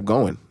could have kept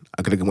going.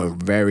 I could have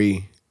went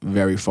very,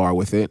 very far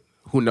with it.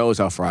 Who knows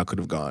how far I could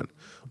have gone.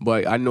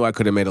 But I knew I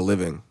could have made a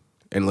living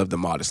and lived a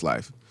modest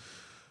life.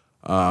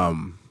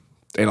 And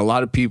a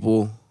lot of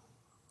people's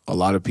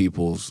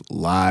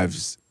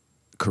lives,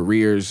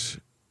 careers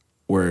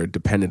were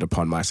dependent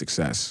upon my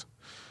success.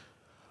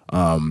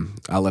 I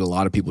let a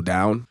lot of people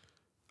down.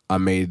 I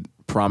made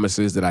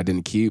promises that I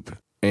didn't keep.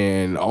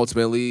 And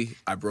ultimately,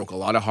 I broke a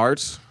lot of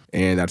hearts,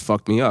 and that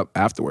fucked me up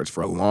afterwards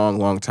for a long,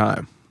 long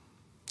time.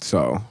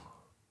 So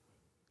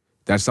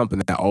that's something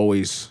that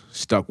always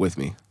stuck with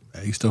me.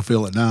 You still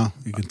feel it now.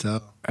 You can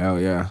tell. Hell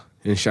yeah.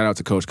 And shout out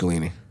to Coach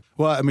Collini.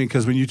 Well, I mean,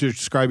 because when you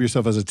describe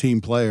yourself as a team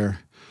player,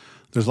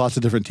 there's lots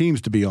of different teams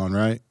to be on,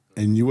 right?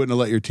 And you wouldn't have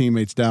let your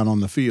teammates down on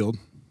the field,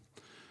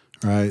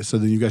 right? So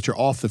then you got your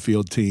off the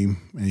field team,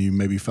 and you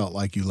maybe felt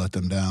like you let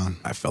them down.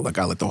 I felt like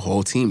I let the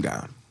whole team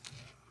down,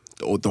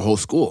 the whole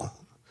school,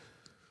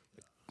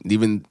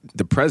 even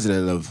the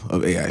president of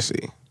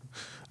AIC.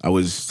 I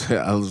was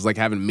like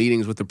having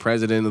meetings with the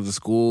president of the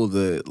school.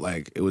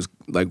 It was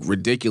like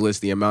ridiculous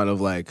the amount of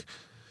like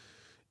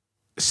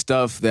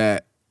stuff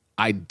that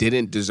I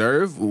didn't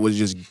deserve was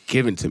just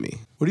given to me.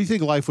 What do you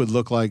think life would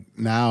look like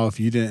now if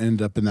you didn't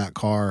end up in that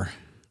car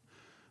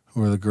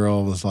where the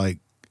girl was like,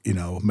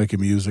 making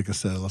music and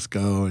said, let's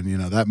go? And,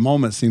 that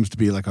moment seems to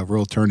be like a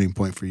real turning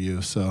point for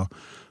you. So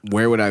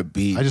where would I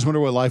be? I just wonder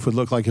what life would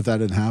look like if that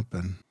didn't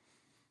happen.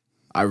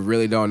 I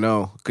really don't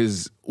know,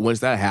 because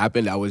once that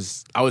happened, I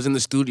was in the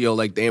studio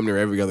like damn near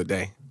every other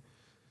day,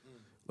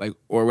 like,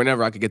 or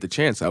whenever I could get the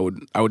chance, I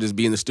would just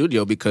be in the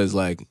studio because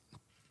like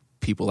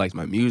people liked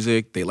my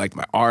music, they liked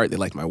my art, they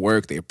liked my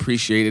work, they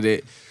appreciated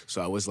it.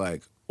 So I was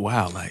like,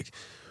 wow, like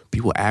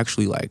people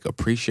actually like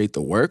appreciate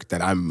the work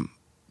that I'm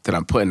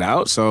putting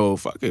out. So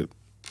fuck it,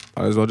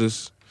 might as well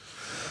just.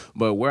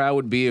 But where I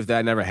would be if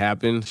that never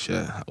happened,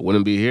 shit, I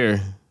wouldn't be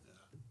here.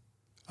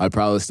 I'd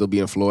probably still be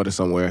in Florida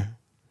somewhere.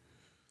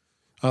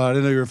 I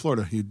didn't know you were in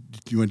Florida. You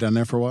went down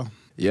there for a while?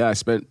 Yeah, I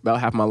spent about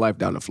half my life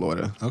down in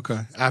Florida. Okay.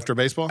 After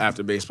baseball?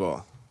 After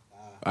baseball.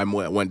 I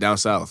went down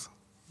south.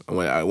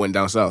 I went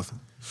down south.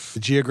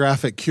 The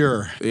geographic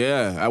cure.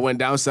 Yeah, I went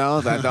down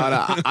south. I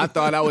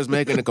thought I was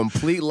making a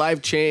complete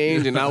life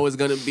change, and I was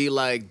going to be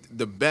like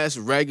the best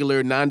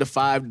regular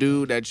 9-to-5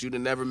 dude that you'd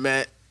have never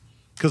met.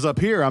 Because up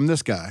here, I'm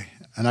this guy,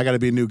 and I got to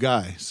be a new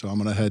guy, so I'm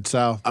going to head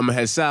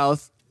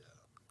south.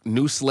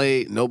 New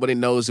slate. Nobody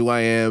knows who I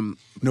am.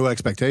 No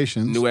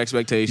expectations.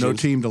 No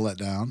team to let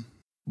down.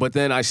 But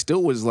then I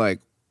still was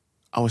like,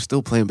 I was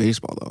still playing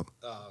baseball though.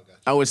 Oh, okay.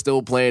 I was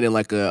still playing in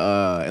like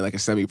a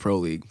semi-pro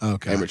league,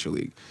 amateur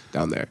league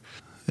down there.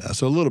 Yeah,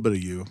 so a little bit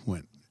of you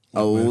went.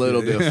 A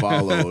little bit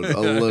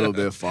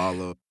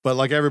followed. But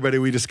like everybody,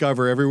 we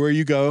discover everywhere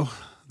you go,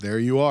 there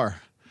you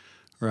are,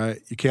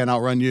 right? You can't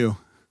outrun you.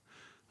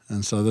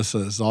 And so this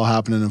is all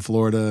happening in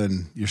Florida,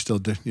 and you're still,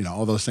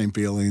 all those same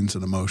feelings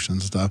and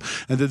emotions and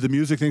stuff. And did the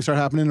music thing start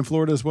happening in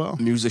Florida as well?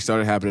 Music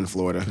started happening in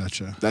Florida.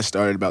 Gotcha. That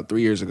started about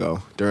 3 years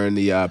ago during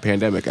the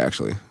pandemic,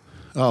 actually.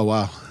 Oh,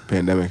 wow.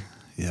 Pandemic.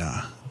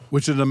 Yeah.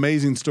 Which is an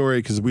amazing story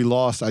because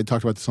I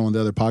talked about this on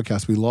the other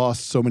podcast, we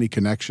lost so many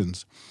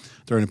connections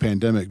during the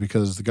pandemic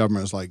because the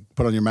government was like,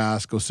 put on your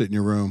mask, go sit in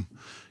your room.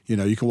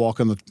 You can walk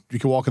in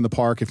the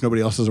park if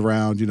nobody else is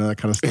around, that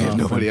kind of stuff. If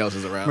nobody else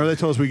is around. Remember they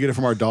told us we get it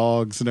from our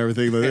dogs and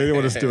everything. They didn't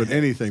want us doing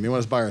anything. They want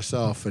us by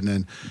ourselves. And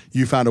then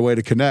you found a way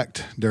to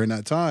connect during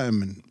that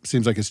time, and it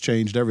seems like it's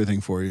changed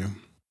everything for you.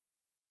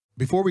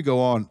 Before we go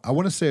on, I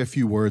want to say a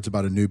few words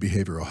about Anew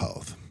Behavioral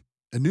Health.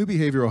 Anew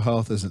Behavioral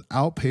Health is an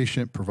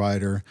outpatient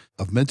provider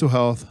of mental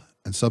health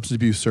and substance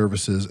abuse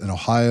services in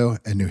Ohio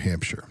and New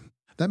Hampshire.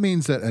 That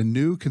means that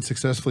Anew can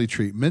successfully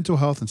treat mental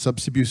health and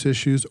substance abuse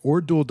issues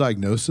or dual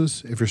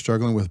diagnosis if you're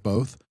struggling with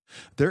both.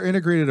 Their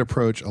integrated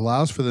approach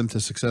allows for them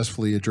to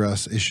successfully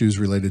address issues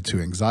related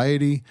to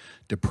anxiety,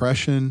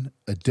 depression,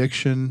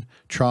 addiction,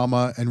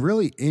 trauma, and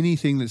really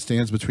anything that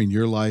stands between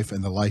your life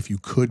and the life you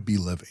could be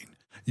living.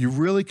 You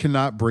really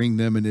cannot bring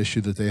them an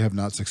issue that they have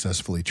not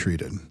successfully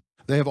treated.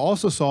 They have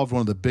also solved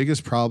one of the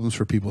biggest problems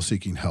for people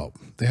seeking help.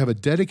 They have a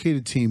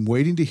dedicated team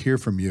waiting to hear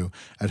from you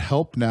at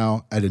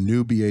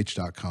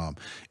helpnow@anewbh.com.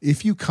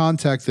 If you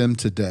contact them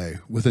today,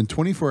 within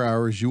 24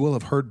 hours, you will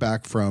have heard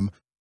back from,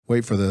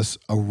 wait for this,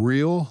 a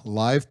real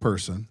live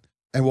person,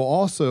 and will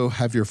also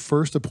have your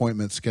first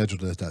appointment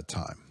scheduled at that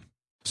time.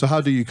 So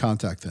how do you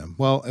contact them?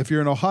 Well, if you're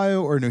in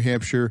Ohio or New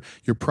Hampshire,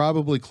 you're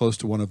probably close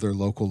to one of their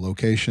local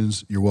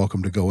locations. You're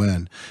welcome to go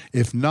in.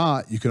 If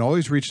not, you can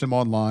always reach them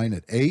online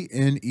at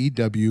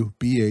anewbh.com.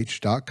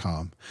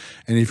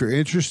 And if you're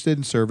interested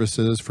in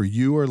services for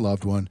you or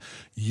loved one,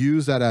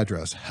 use that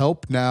address,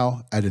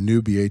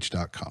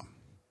 helpnow@anewbh.com.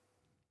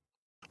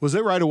 Was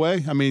it right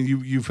away? I mean,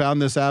 you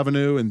found this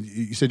avenue, and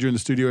you said you're in the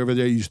studio every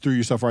day. You just threw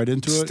yourself right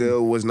into it.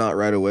 Still was not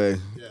right away.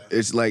 Yeah.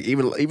 It's like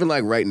even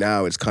like right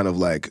now, it's kind of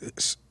like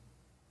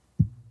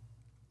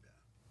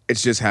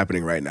it's just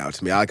happening right now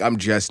to me. Like I'm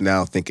just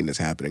now thinking it's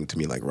happening to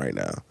me like right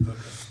now. Okay.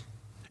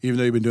 Even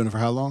though you've been doing it for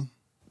how long?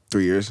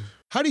 3 years.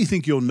 How do you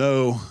think you'll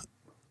know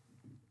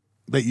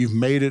that you've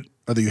made it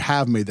or that you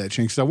have made that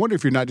change? Because I wonder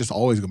if you're not just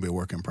always going to be a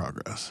work in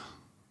progress.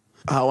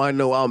 How I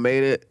know I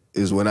made it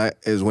is when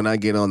I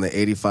get on the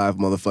 85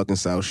 motherfucking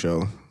South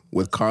Show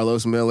with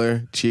Carlos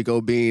Miller,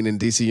 Chico Bean, and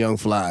DC Young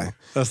Fly.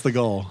 That's the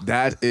goal.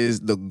 That is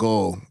the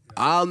goal.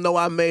 I'll know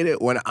I made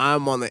it when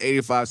I'm on the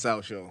 85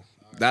 South Show.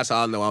 That's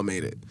how I'll know I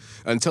made it.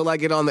 Until I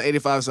get on the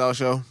 85 South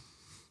Show,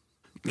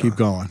 keep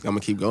going. I'm going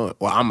to keep going.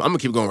 Well, I'm going to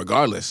keep going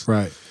regardless.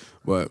 Right.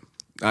 But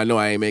I know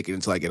I ain't make it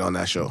until I get on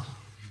that show.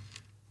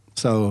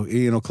 So,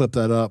 clip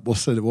that up.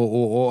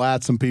 We'll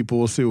add some people.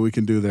 We'll see what we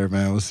can do there,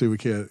 man. We'll see if we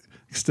can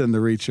extend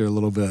the reach here a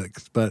little bit.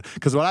 But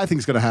because what I think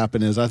is going to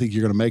happen is I think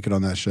you're going to make it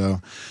on that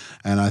show.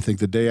 And I think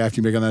the day after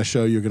you make it on that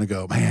show, you're going to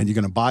go, man, you're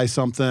going to buy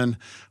something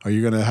or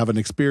you're going to have an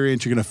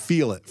experience. You're going to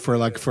feel it for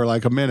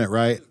like a minute,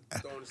 right?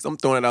 I'm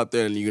throwing it out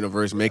there in the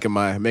universe, making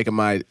my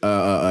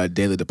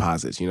daily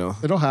deposits,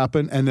 It'll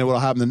happen. And then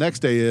what'll happen the next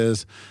day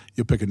is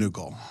you'll pick a new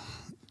goal.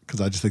 Because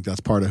I just think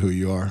that's part of who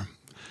you are. And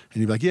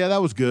you're like, yeah, that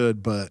was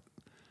good, but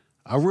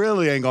I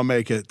really ain't gonna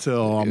make it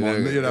till I'm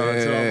on, till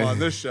I'm on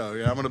this show.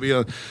 Yeah, I'm gonna be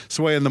on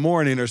Sway in the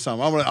morning or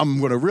something. I'm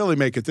gonna really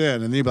make it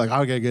then. And then you'd be like,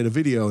 I gotta get a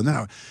video, and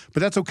then,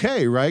 but that's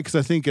okay, right? Because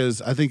I think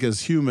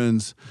as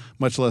humans,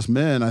 much less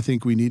men, I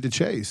think we need to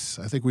chase.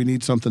 I think we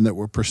need something that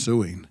we're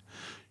pursuing.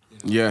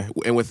 Yeah,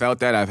 and without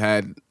that,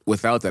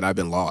 I've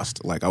been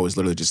lost. Like I was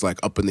literally just like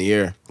up in the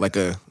air, like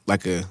a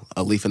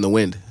leaf in the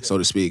wind, so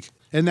to speak.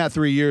 In that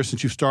 3 years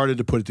since you've started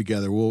to put it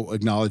together, we'll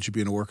acknowledge you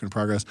being a work in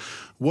progress.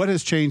 What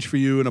has changed for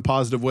you in a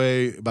positive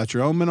way about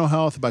your own mental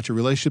health, about your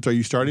relationships? Are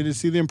you starting to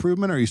see the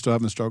improvement, or are you still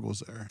having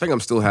struggles there? I think I'm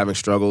still having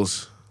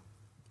struggles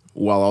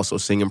while also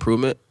seeing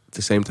improvement at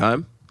the same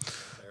time.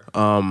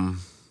 I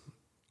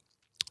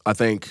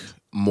think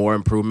more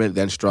improvement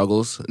than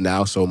struggles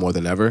now, so more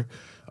than ever,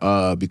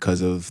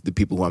 because of the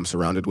people who I'm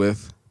surrounded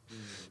with.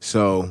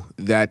 So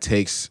that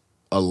takes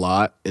a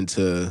lot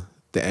into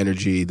the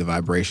energy, the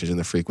vibrations, and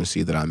the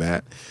frequency that I'm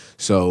at.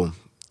 So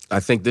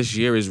I think this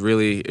year is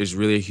really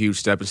a huge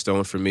stepping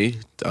stone for me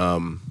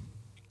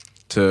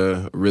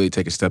to really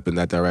take a step in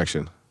that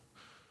direction.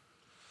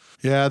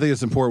 Yeah, I think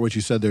it's important what you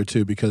said there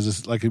too, because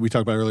it's like we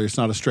talked about earlier, it's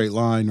not a straight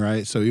line,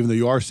 right? So even though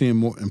you are seeing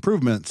more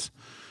improvements,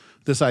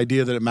 this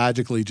idea that it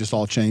magically just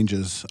all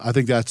changes, I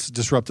think that's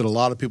disrupted a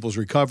lot of people's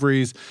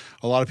recoveries,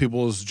 a lot of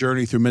people's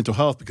journey through mental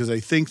health, because they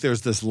think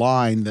there's this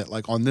line that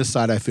like on this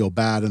side I feel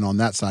bad and on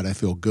that side I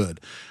feel good.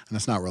 And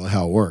that's not really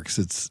how it works.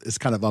 It's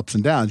kind of ups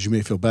and downs. You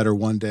may feel better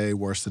one day,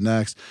 worse the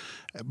next.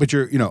 But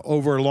you're,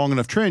 over a long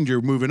enough trend,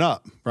 you're moving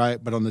up,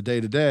 right? But on the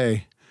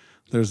day-to-day,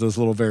 there's those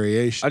little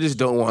variations.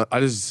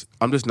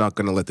 I'm just not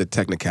going to let the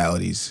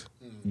technicalities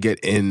get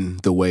in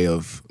the way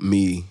of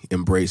me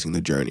embracing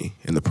the journey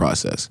and the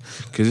process,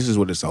 because this is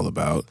what it's all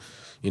about.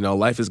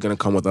 Life is going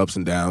to come with ups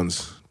and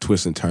downs,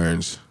 twists and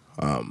turns,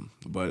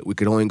 but we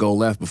could only go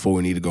left before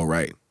we need to go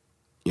right.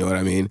 You know what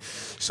I mean?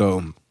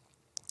 So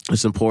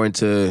it's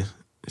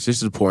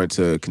just important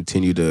to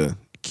continue to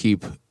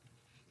keep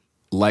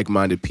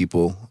like-minded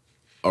people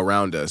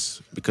around us,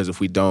 because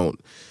if we don't,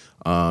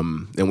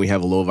 and we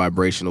have low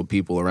vibrational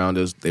people around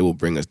us, they will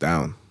bring us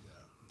down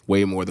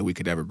way more than we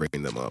could ever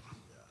bring them up.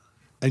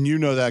 And you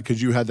know that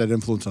because you had that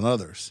influence on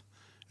others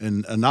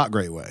in a not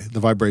great way. The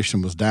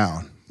vibration was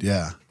down.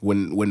 Yeah.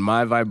 When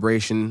my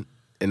vibration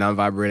and I'm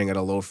vibrating at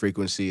a low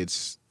frequency,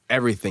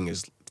 everything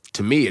is,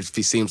 to me, it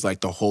seems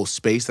like the whole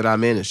space that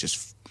I'm in is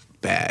just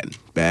bad,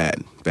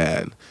 bad,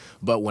 bad.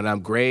 But when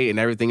I'm great and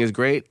everything is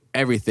great,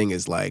 everything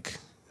is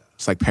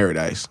it's like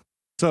paradise.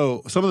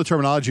 So some of the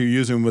terminology you're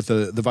using with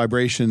the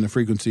vibration, the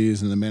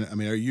frequencies, and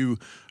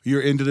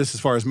you're into this as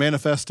far as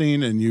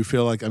manifesting, and you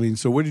feel like,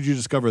 so where did you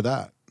discover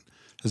that?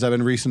 Has that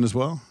been recent as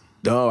well?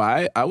 No,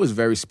 I was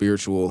very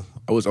spiritual.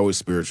 I was always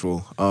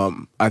spiritual.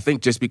 I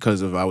think just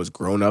because I was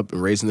grown up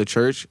and raised in the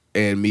church,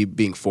 and me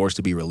being forced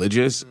to be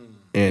religious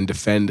and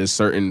defend a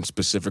certain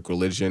specific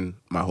religion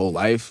my whole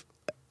life,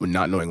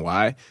 not knowing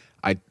why,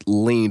 I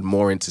leaned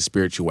more into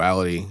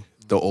spirituality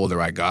the older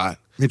I got.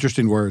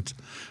 Interesting words.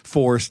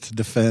 Forced,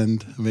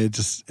 defend.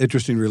 Just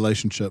interesting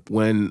relationship.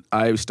 When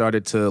I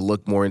started to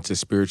look more into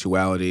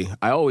spirituality,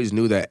 I always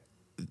knew that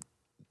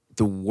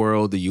the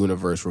world, the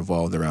universe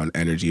revolved around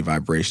energy,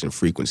 vibration, and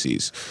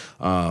frequencies.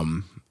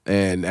 And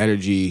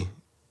energy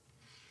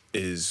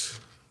is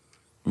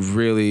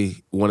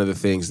really one of the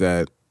things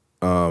that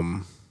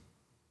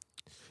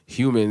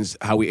humans,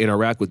 how we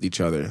interact with each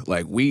other.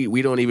 Like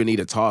we don't even need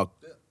to talk.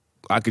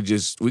 We could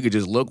just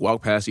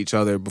walk past each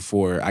other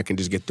before I can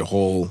just get the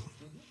whole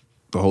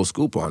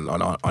scoop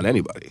on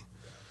anybody.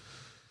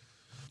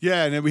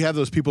 Yeah, and then we have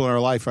those people in our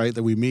life, right,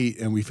 that we meet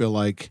and we feel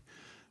like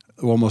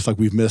almost like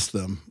we've missed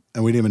them.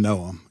 and we didn't even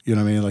know them. You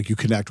know what I mean? Like you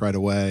connect right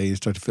away. You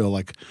start to feel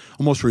like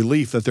almost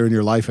relief that they're in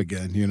your life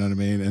again. You know what I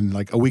mean? And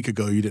like a week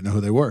ago, you didn't know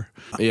who they were.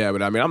 Yeah,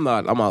 but I mean, I'm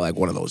not like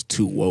one of those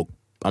too woke.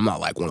 I'm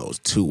not like one of those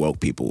too woke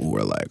people who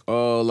are like,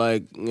 oh,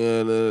 like,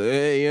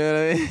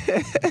 hey,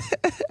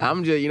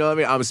 I'm just, you know what I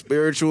mean? I'm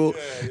spiritual.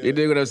 Yeah. You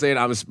dig what I'm saying?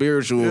 I'm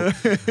spiritual.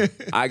 Yeah.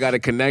 I got a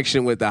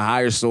connection with the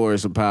higher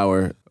source of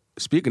power.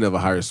 Speaking of a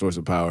higher source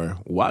of power,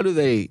 why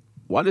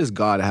does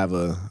God have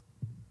a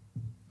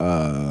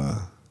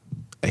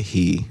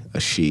he, a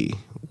she?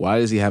 Why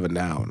does he have a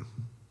noun?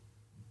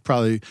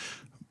 Probably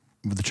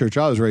the church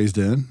I was raised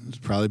in, it's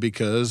probably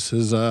because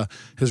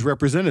his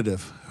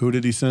representative, who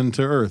did he send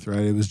to earth,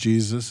 right? It was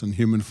Jesus in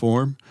human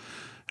form,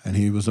 and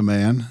he was a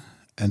man.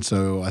 And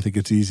so I think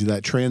it's easy,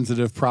 that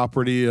transitive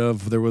property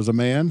of there was a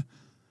man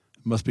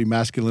must be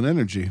masculine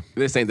energy.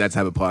 This ain't that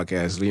type of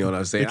podcast, you know what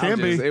I'm saying? It can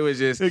be. It was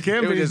just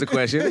a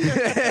question.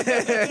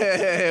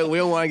 We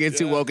don't want to get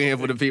too woke in here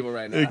for the people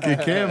right now. It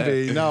can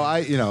be.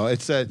 No,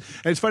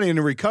 it's funny in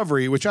the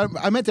recovery, which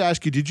I meant to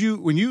ask you,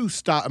 when you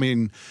stop, I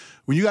mean,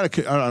 when you got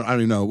to, I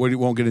don't know, we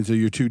won't get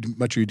into too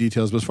much of your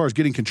details, but as far as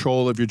getting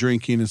control of your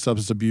drinking and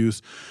substance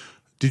abuse,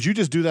 did you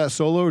just do that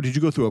solo, or did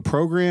you go through a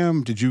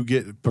program? Did you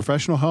get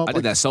professional help? I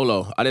did that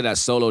solo.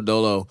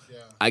 Dolo.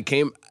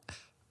 Yeah.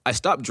 I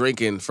stopped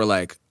drinking for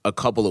like a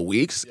couple of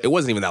weeks. Yeah. It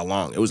wasn't even that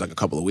long. It was like a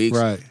couple of weeks.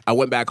 Right. I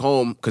went back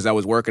home because I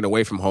was working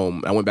away from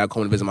home. I went back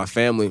home to visit my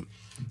family.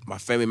 My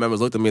family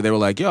members looked at me and they were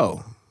like,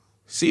 yo,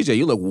 CJ,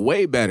 you look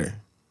way better.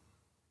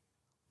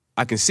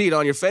 I can see it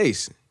on your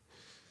face.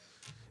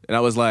 And I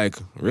was like,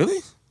 really?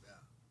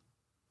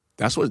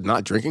 That's what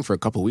not drinking for a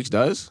couple of weeks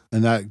does?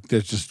 And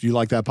that's just, you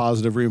like that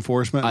positive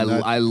reinforcement?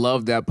 I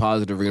love that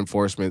positive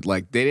reinforcement.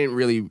 Like, they didn't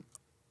really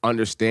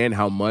understand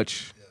how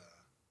much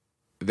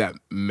that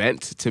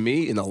meant to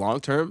me in the long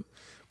term,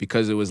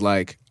 because it was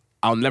like,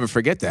 I'll never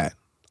forget that.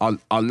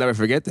 I'll never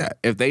forget that.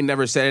 If they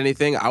never said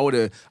anything, I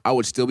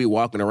would still be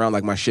walking around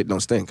like my shit don't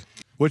stink.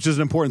 Which is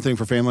an important thing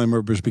for family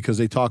members, because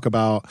they talk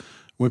about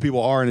when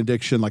people are in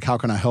addiction, like, how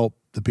can I help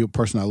the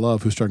person I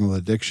love who's struggling with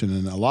addiction?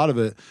 And a lot of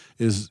it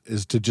is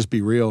to just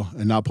be real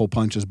and not pull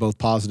punches, both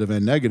positive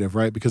and negative,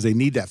 right? Because they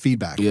need that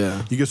feedback.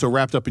 Yeah. You get so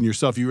wrapped up in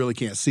yourself, you really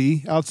can't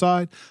see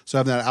outside. So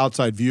having that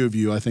outside view of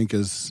you, I think,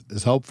 is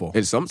helpful.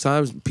 And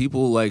sometimes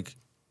people, like,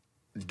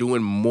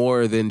 doing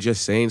more than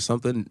just saying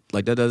something,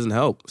 like, that doesn't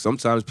help.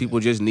 Sometimes people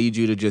just need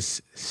you to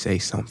just say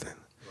something.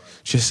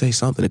 Right. Just say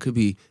something. It could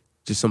be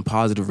just some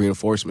positive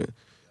reinforcement.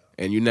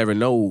 And you never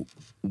know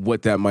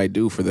what that might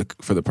do for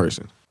the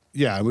person.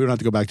 Yeah, we don't have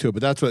to go back to it,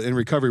 but that's what in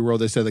recovery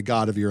world they say, the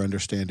God of your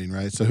understanding,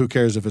 right? So who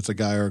cares if it's a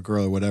guy or a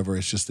girl or whatever?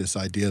 It's just this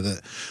idea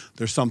that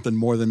there's something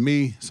more than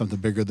me, something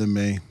bigger than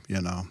me,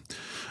 you know.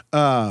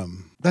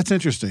 That's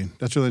interesting.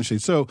 That's really interesting.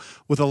 So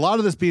with a lot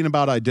of this being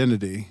about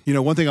identity, you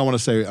know, one thing I want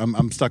to say,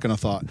 I'm stuck in a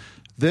thought.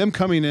 Them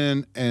coming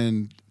in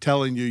and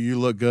telling you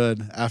look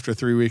good after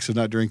 3 weeks of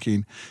not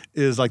drinking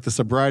is like the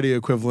sobriety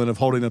equivalent of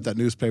holding up that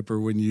newspaper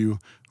when you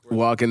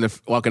walk into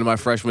my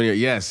freshman year.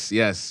 Yes.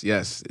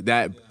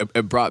 That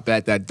it brought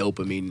back that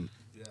dopamine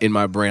in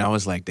my brain. I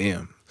was like,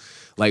 damn,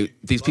 like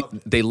these people,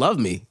 they love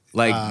me.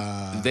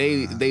 Like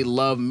they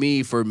love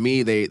me for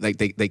me.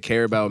 They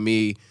care about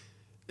me.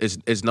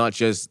 It's not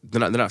just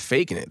they're not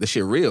faking it. This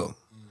shit real.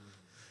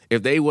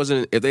 If they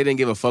didn't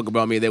give a fuck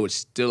about me, they would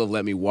still have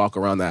let me walk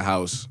around that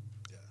house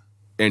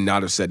and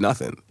not have said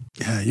nothing.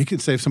 Yeah, you can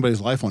save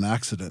somebody's life on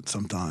accident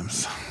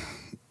sometimes.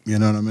 You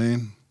know what I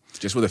mean?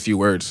 Just with a few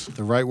words.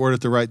 The right word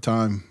at the right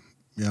time,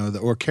 you know,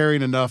 or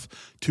caring enough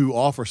to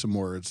offer some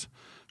words,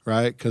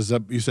 right? Because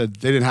you said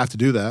they didn't have to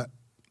do that.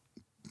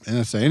 They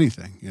didn't say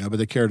anything, you know, but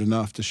they cared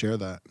enough to share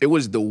that. It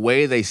was the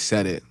way they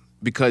said it,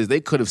 because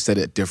they could have said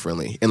it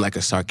differently, in like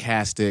a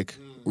sarcastic,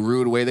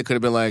 rude way. They could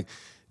have been like,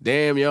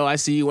 damn, yo, I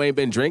see you ain't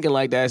been drinking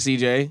like that,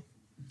 CJ.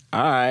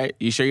 All right,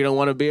 you sure you don't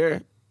want a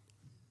beer?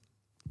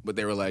 But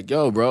they were like,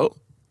 yo, bro,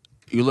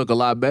 you look a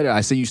lot better. I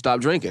see you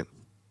stopped drinking.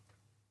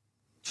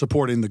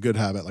 Supporting the good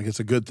habit, like it's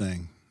a good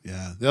thing.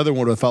 Yeah. The other one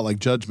would have felt like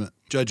judgment,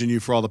 judging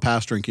you for all the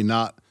past drinking,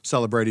 not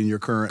celebrating your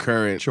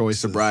current choices.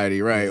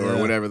 Sobriety, right, or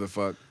whatever the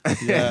fuck.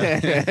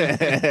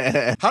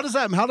 Yeah. How does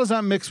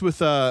that mix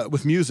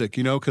with music?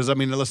 You know, because I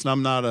mean, listen,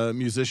 I'm not a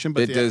musician,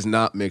 but it does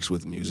not mix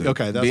with music.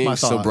 Okay, that's my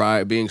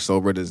thought. Being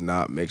sober does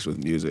not mix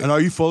with music. And are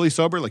you fully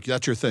sober? Like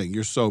that's your thing.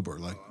 You're sober.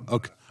 Like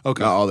okay.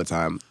 Not all the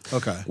time.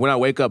 Okay. When I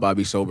wake up, I'll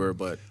be sober,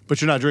 but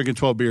you're not drinking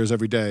 12 beers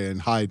every day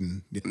and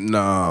hiding.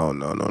 No.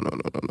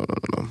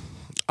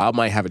 I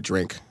might have a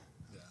drink.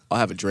 I'll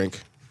have a drink,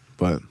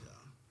 but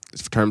in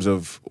terms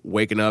of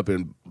waking up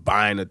and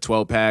buying a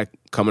 12-pack,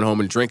 coming home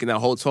and drinking that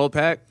whole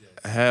 12-pack,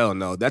 hell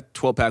no. That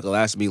 12-pack will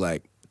last me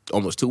like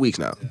almost 2 weeks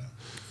now. Yeah.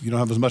 You don't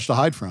have as much to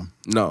hide from.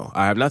 No,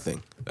 I have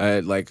nothing.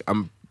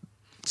 I'm,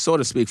 so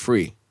to speak,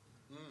 free.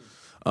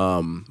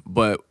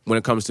 But when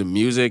it comes to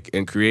music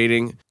and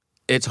creating,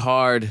 it's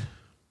hard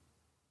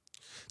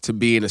to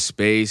be in a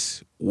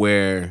space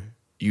where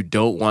you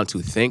don't want to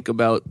think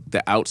about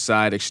the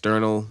outside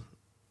external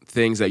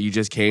things that you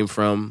just came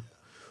from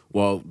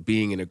while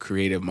being in a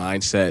creative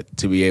mindset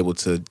to be able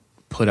to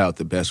put out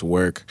the best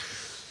work.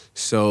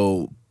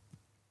 So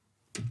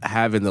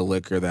having the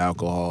liquor, the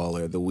alcohol,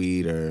 or the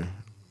weed, or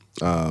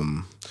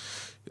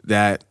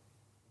that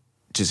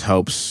just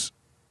helps.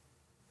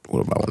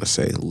 What do I want to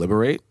say?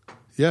 Liberate.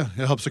 Yeah,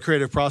 it helps the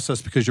creative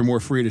process because you're more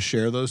free to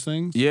share those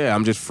things. Yeah,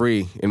 I'm just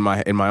free in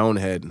my own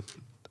head, and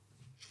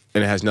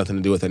it has nothing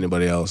to do with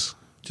anybody else.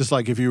 Just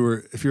like if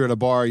you're at a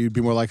bar, you'd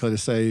be more likely to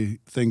say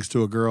things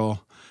to a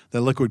girl.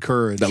 That liquid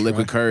courage. That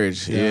liquid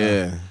courage.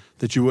 Yeah.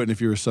 That you wouldn't if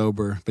you were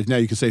sober. But now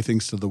you can say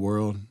things to the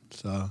world.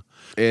 So.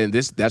 And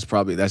that's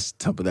something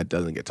that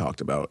doesn't get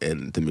talked about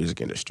in the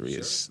music industry. Sure.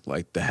 It's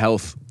like the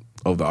health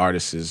of the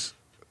artists is.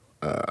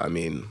 I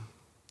mean,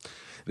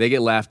 they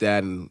get laughed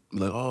at and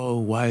like, oh,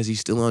 why is he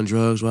still on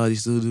drugs? Why is he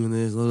still doing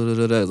this?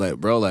 It's like,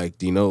 bro, like,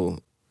 do you know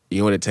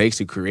what it takes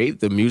to create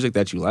the music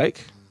that you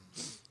like?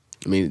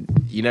 I mean,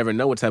 you never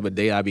know what type of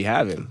day I be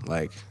having,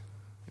 like,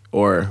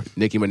 or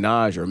Nicki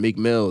Minaj or Meek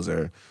Mills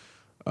or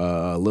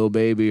Lil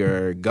Baby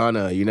or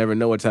Gunna. You never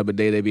know what type of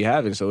day they be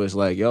having. So it's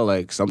like, yo,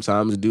 like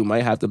sometimes a dude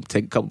might have to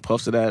take a couple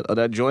puffs of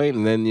that joint,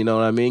 and then you know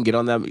what I mean, get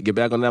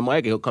back on that mic,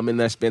 and he'll come in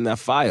there, spin that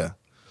fire.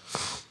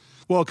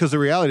 Well, because the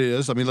reality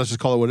is, I mean, let's just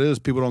call it what it is.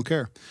 People don't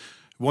care.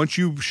 Once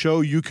you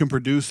show you can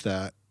produce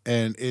that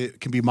and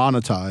it can be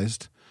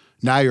monetized,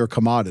 now you're a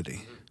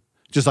commodity.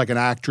 Just like an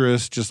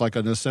actress, just like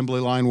an assembly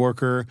line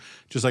worker,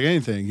 just like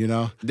anything, you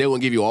know? They will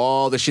give you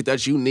all the shit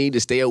that you need to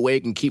stay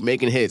awake and keep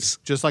making hits.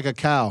 Just like a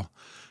cow,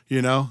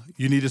 you know?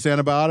 You need this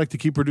antibiotic to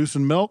keep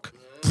producing milk.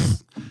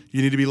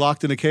 You need to be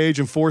locked in a cage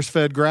and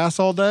force-fed grass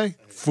all day.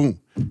 Boom.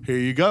 Here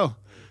you go.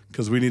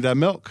 Because we need that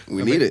milk.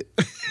 We need it.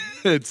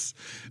 It's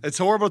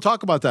horrible to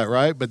talk about that,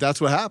 right? But that's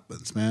what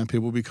happens, man.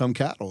 People become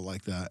cattle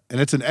like that. And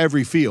it's in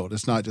every field.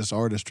 It's not just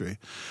artistry.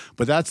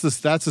 But that's the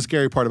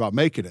scary part about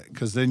making it,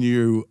 because then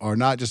you are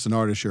not just an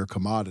artist, you're a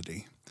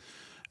commodity.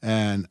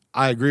 And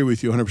I agree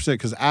with you 100%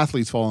 because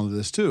athletes fall into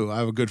this too. I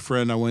have a good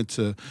friend I went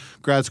to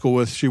grad school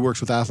with. She works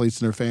with athletes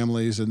and their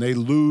families, and they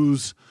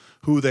lose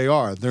who they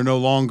are. They're no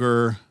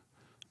longer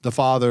the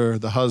father,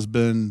 the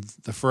husband,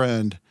 the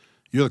friend.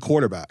 You're the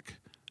quarterback.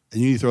 And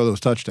you need to throw those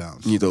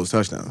touchdowns. You need those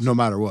touchdowns. No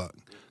matter what.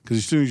 Because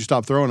as soon as you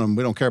stop throwing them,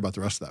 we don't care about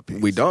the rest of that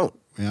piece. We don't.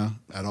 Yeah,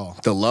 at all.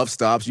 The love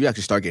stops. You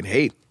actually start getting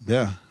hate.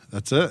 Yeah,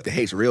 that's it. The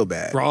hate's real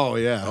bad. Oh,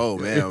 yeah. Oh,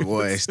 man,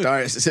 boy.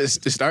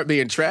 Start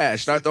being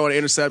trash. Start throwing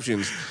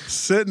interceptions.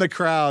 Sit in the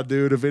crowd,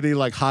 dude, of any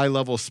like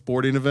high-level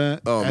sporting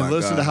event and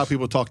listen to how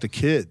people talk to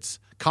kids.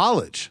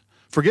 College.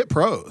 Forget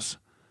pros.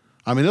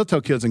 I mean, they'll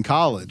tell kids in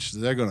college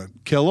they're going to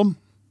kill them.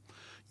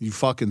 You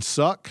fucking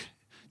suck.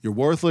 You're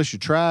worthless, you're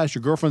trash,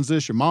 your girlfriend's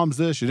this, your mom's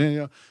this,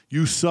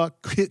 you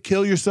suck,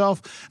 kill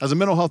yourself. As a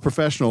mental health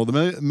professional,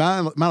 the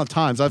amount of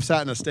times I've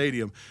sat in a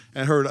stadium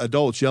and heard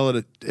adults yell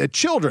at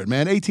children,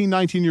 man, 18,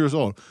 19 years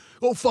old,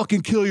 go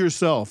fucking kill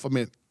yourself. I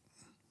mean,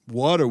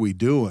 what are we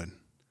doing?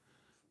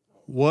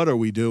 What are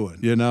we doing,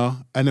 you know?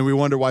 And then we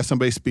wonder why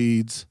somebody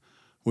speeds.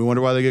 We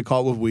wonder why they get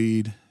caught with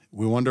weed.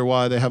 We wonder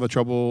why they have a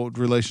troubled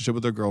relationship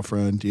with their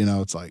girlfriend. You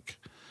know, it's like,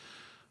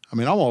 I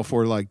mean, I'm all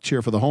for like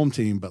cheer for the home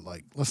team, but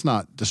like, let's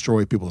not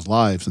destroy people's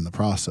lives in the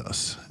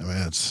process. I mean,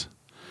 it's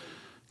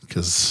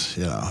because,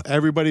 you know,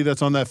 everybody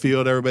that's on that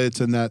field, everybody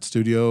that's in that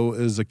studio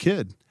is a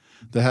kid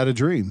that had a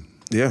dream.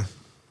 Yeah.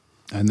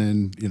 And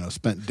then, you know,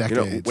 spent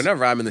decades. You know,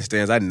 whenever I'm in the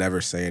stands, I never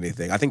say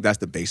anything. I think that's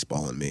the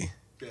baseball in me.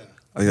 Yeah.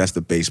 I think that's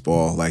the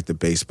baseball, like the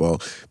baseball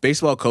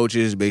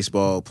coaches,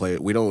 baseball players.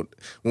 When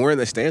we're in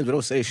the stands, we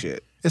don't say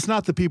shit. It's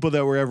not the people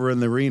that were ever in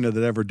the arena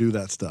that ever do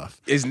that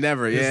stuff. It's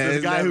never, It's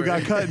the guy who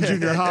got cut in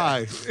junior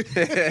high.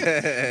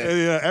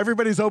 And,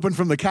 everybody's open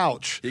from the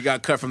couch. He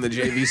got cut from the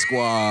JV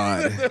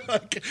squad.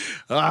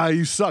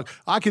 You suck.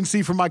 I can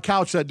see from my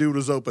couch that dude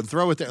was open.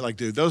 Throw it there. Like,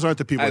 dude, those aren't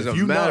the people. As a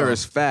matter of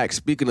fact,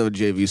 speaking of the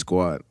JV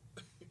squad,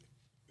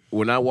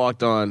 when I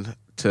walked on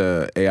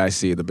to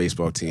AIC, the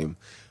baseball team,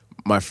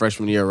 my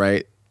freshman year,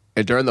 right?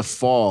 And during the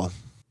fall,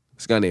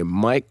 this guy named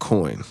Mike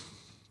Coyne,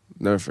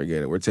 never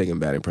forget it, we're taking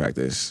batting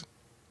practice.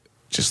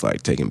 Just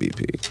like taking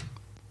BP.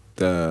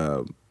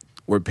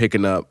 We're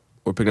picking up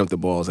the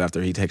balls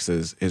after he takes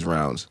his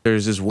rounds.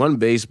 There's this one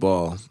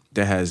baseball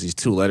that has these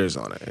 2 letters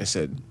on it. It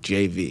said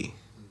JV.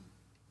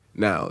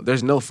 Now,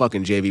 there's no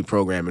fucking JV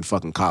program in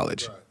fucking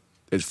college. Right.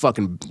 It's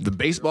fucking the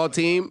baseball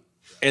team,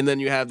 and then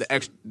you have the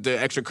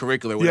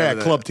extracurricular.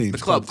 Whatever, club team. The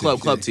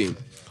club team.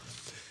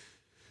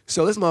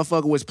 So this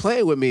motherfucker was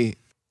playing with me.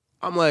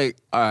 I'm like,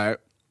 all right.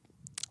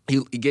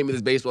 He gave me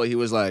this baseball. He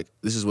was like,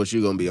 this is what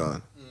you're going to be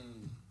on.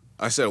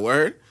 I said,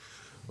 word?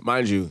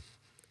 Mind you,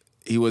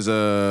 he was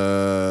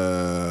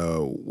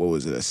a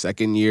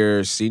second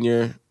year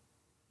senior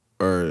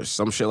or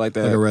some shit like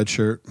that. Like a red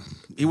shirt.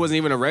 He wasn't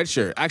even a red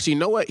shirt. Actually, you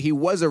know what? He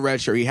was a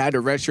red shirt. He had a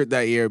red shirt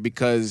that year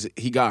because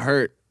he got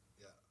hurt.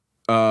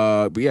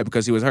 But yeah,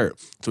 because he was hurt.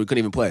 So he couldn't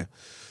even play.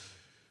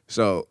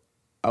 So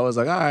I was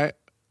like, all right.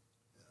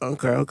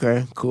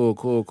 Okay.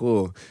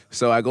 Cool.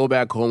 So I go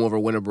back home over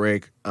winter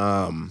break,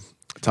 talking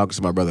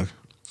to my brother.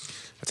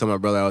 I told my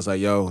brother, I was like,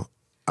 yo,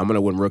 I'm going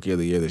to win Rookie of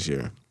the Year this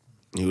year.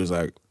 He was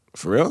like,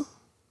 for real?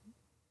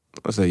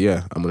 I said,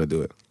 yeah, I'm going to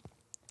do it.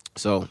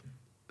 So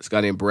this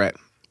guy named Brett,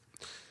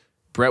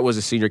 Brett was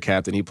a senior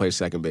captain. He played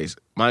second base.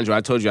 Mind you,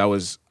 I told you I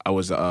was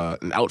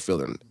an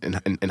outfielder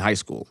in high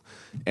school,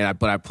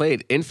 but I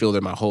played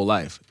infielder my whole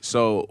life.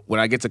 So when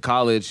I get to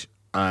college,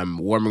 I'm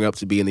warming up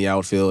to be in the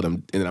outfield,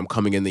 and then I'm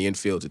coming in the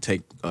infield to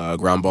take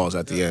ground balls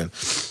at the end.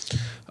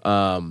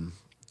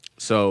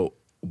 So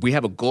we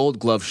have a Gold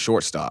Glove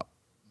shortstop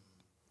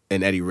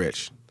in Eddie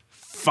Rich.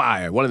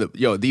 Fire. One of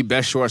the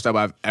best shortstop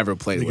I've ever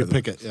played with. You can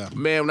pick it, yeah.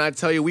 Man, when I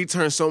tell you, we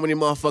turned so many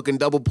motherfucking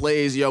double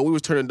plays, we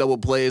was turning double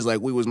plays like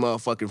we was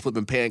motherfucking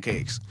flipping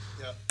pancakes.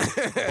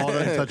 Yeah. Ball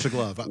didn't touch the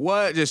glove.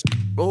 What? Just,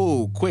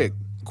 quick,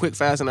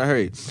 fast, and a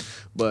hurry.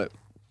 But,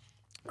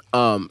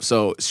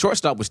 so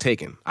shortstop was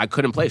taken. I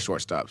couldn't play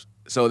shortstops.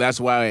 So that's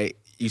why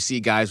you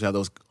see guys who have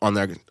those on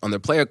their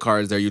player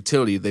cards, their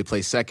utility, they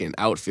play second,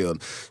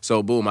 outfield.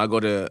 So boom, I go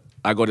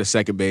to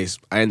second base.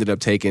 I ended up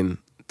taking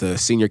the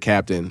senior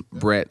captain,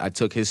 Brett. I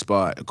took his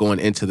spot going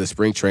into the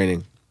spring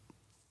training,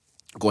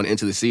 going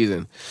into the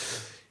season.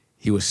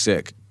 He was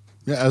sick.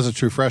 Yeah, as a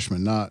true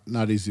freshman,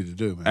 not easy to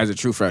do, man. As a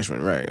true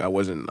freshman, right? I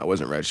wasn't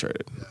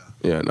redshirted.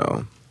 Yeah,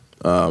 no.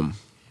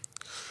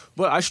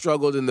 But I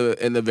struggled in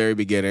the very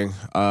beginning.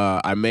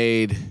 I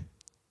made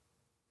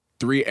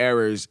 3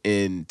 errors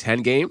in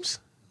 10 games.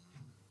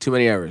 Too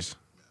many errors.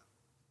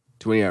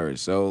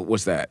 So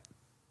what's that?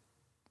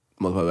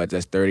 Multiply that.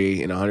 That's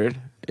 30 and 100.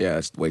 Yeah,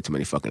 that's way too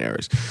many fucking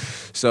errors.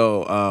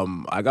 So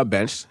I got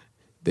benched.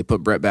 They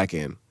put Brett back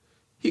in.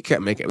 He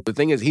kept making. The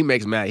thing is, he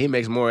makes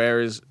more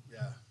errors.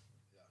 Yeah.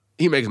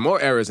 He makes more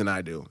errors than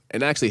I do.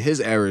 And actually, his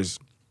errors.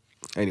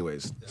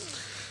 Anyways.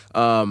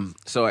 Yeah.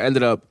 So I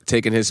ended up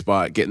taking his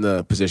spot, getting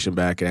the position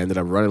back, and I ended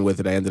up running with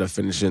it. I ended up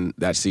finishing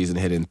that season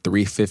hitting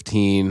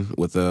 .315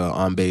 with a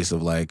on base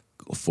of like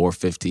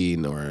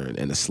 415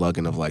 and a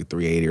slugging of like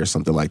 380 or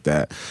something like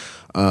that.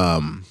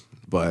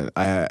 But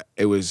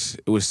it was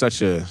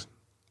such a.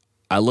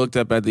 I looked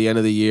up at the end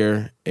of the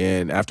year,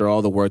 and after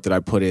all the work that I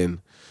put in,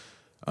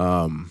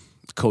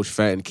 Coach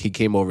Fenton, he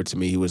came over to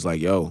me. He was like,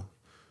 "Yo,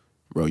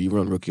 bro, you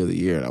run Rookie of the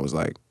Year." And I was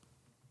like,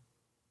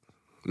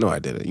 "No, I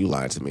didn't. You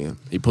lied to me."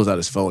 He pulls out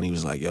his phone. He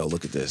was like, "Yo,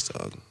 look at this,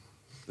 dog.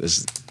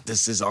 This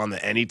is on the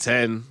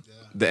NE10,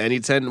 the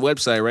NE10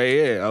 website right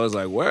here." I was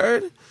like,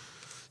 "Word?"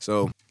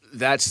 So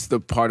that's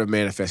the part of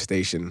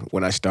manifestation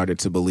when I started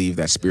to believe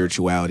that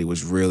spirituality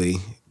was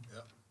really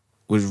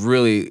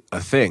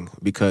a thing,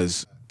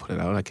 because put it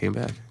out, I came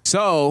back.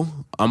 So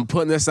I'm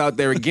putting this out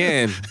there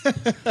again.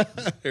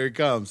 Here it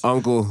comes.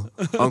 Uncle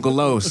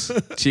Los,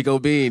 Chico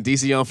Bean,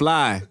 DC on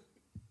Fly,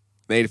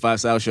 the 85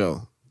 South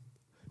Show.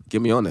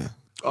 Get me on there.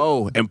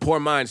 Oh, and Poor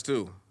Minds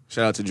too.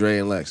 Shout out to Dre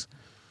and Lex.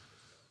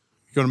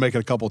 You're going to make it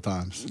a couple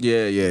times.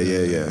 Yeah.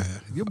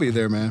 You'll be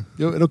there, man.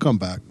 It'll come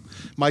back.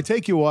 Might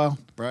take you a while,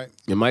 right?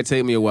 It might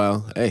take me a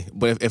while. Hey,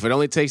 but if it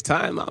only takes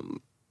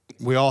time,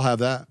 we all have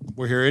that.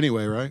 We're here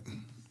anyway, right?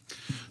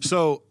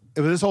 So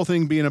if this whole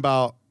thing being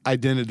about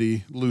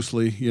identity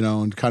loosely,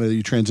 and kind of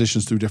you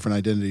transitions through different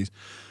identities,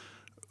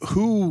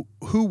 who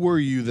were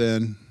you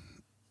then?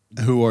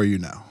 Who are you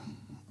now?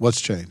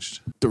 What's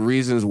changed? The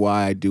reasons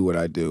why I do what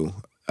I do,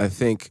 I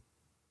think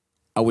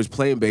I was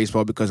playing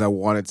baseball because I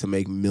wanted to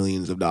make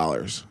millions of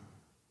dollars.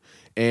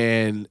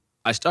 And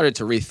I started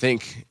to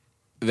rethink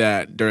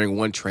that during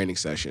one training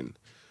session.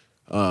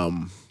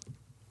 I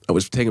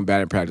was taking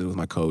batting practice with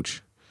my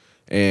coach,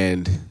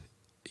 and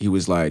he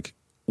was like,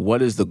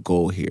 "What is the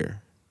goal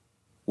here?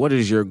 What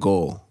is your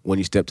goal when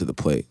you step to the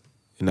plate?"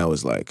 And I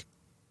was like,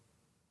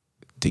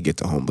 "To get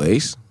to home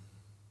base,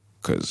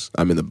 because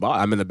I'm in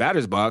the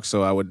batter's box,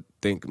 so I would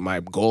think my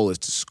goal is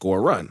to score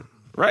a run,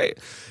 right?"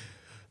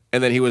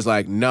 And then he was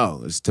like,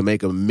 "No, it's to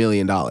make $1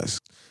 million." And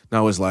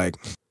I was like,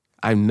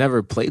 I've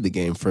never played the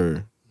game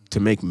to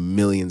make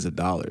millions of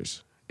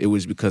dollars. It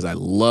was because I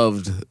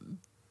loved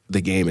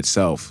the game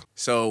itself.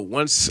 So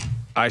once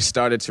I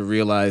started to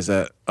realize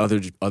that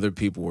other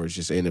people were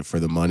just in it for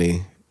the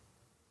money,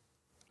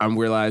 I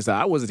realized that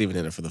I wasn't even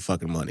in it for the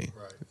fucking money.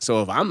 Right.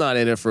 So if I'm not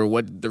in it for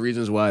what the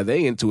reasons why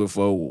they into it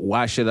for,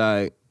 why should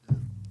I?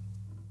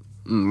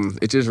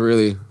 It just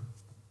really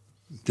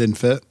didn't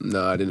fit.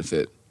 No, I didn't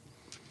fit.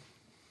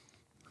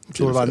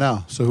 So what about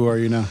now? So who are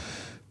you now?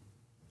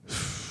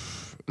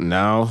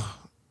 Now,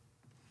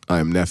 I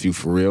am Nephew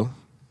for real,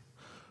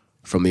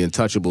 from the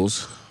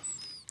Untouchables.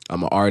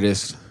 I'm an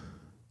artist,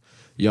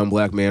 young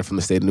black man from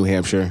the state of New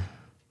Hampshire,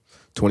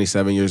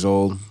 27 years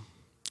old.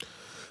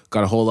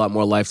 Got a whole lot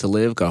more life to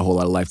live, got a whole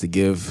lot of life to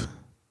give.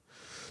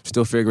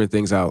 Still figuring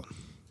things out,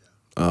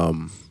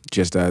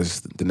 just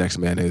as the next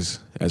man is,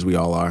 as we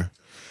all are.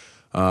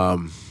 I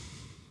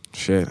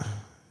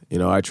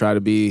try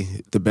to be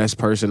the best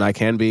person I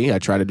can be. I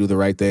try to do the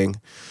right thing.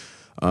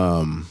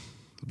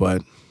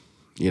 But,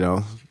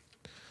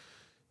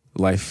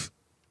 life,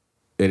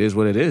 it is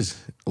what it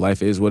is.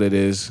 Life is what it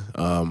is.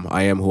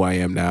 I am who I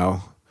am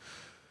now.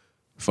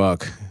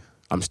 Fuck.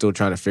 I'm still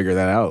trying to figure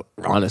that out,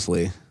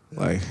 honestly.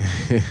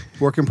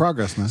 Work in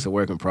progress, man. It's a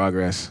work in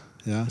progress.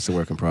 Yeah. It's a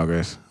work in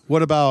progress.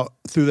 What about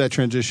through that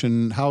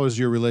transition, how has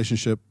your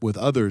relationship with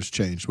others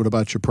changed? What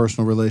about your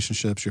personal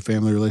relationships, your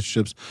family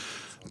relationships,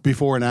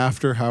 before and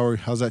after?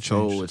 How's that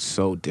changed? Oh, it's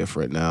so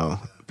different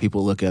now.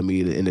 people look at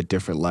me in a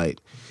different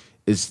light.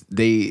 It's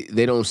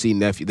they don't see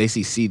Nephew, they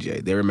see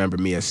CJ. They remember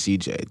me as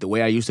CJ. The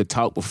way I used to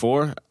talk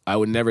before, I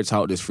would never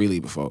talk this freely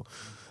before.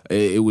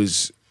 It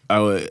was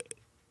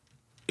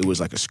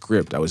like a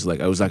script. I was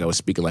like I was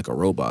speaking like a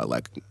robot.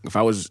 Like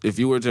if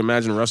you were to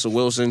imagine Russell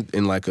Wilson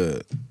in like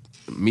a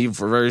me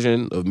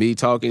version of me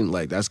talking,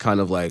 like that's kind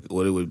of like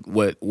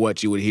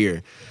what you would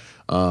hear.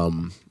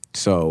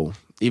 So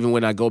even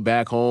when I go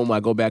back home, I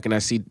go back and I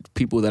see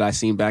people that I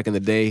seen back in the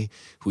day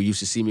who used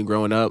to see me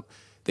growing up.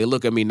 They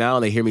look at me now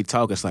and they hear me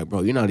talk. It's like,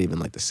 bro, you're not even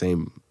like the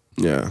same.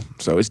 Yeah.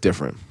 So it's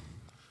different.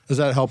 Is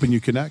that helping you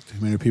connect? I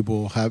mean, are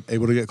people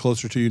able to get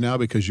closer to you now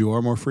because you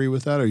are more free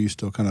with that, or are you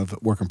still kind of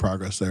work in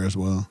progress there as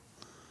well?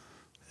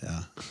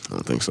 Yeah. I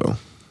don't think so.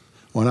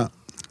 Why not?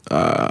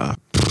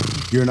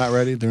 You're not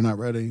ready. They're not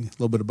ready. A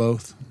little bit of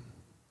both.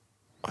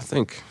 I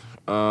think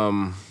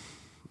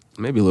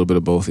maybe a little bit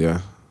of both.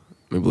 Yeah.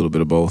 Maybe a little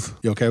bit of both.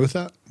 You okay with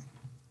that?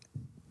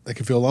 They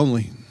can feel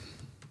lonely.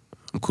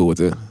 I'm cool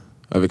with it.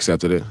 I've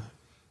accepted it.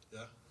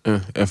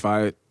 Yeah.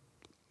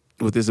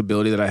 With this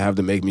ability that I have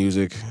to make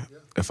music,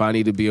 if I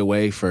need to be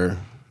away for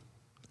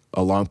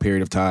a long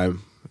period of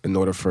time in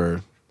order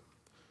for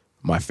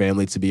my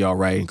family to be all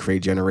right and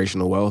create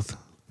generational wealth,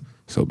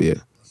 so be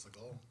it. That's the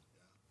goal.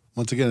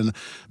 Once again,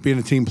 being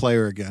a team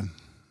player again.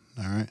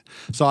 All right.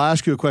 So I'll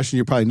ask you a question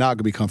you're probably not going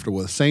to be comfortable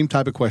with. Same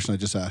type of question I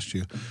just asked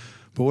you.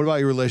 But what about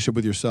your relationship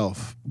with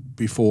yourself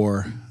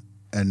before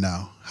and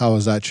now? How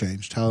has that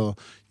changed? How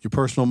your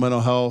personal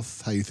mental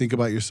health, how you think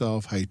about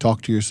yourself, how you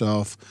talk to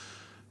yourself,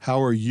 how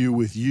are you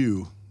with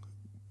you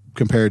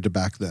compared to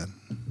back then?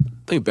 I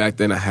think back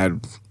then I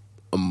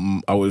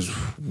was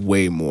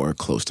way more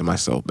close to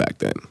myself back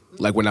then.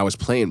 Like when I was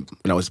playing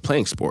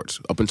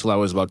sports, up until I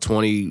was about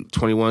 20,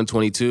 21,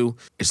 22,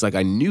 it's like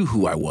I knew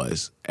who I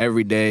was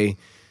every day.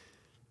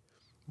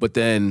 But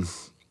then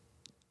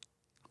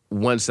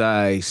once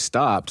I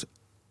stopped,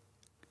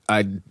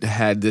 I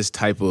had this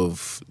type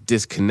of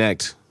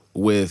disconnect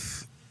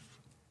with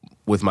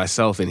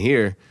myself in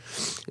here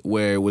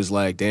where it was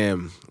like,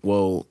 damn,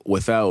 well,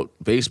 without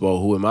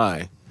baseball, who am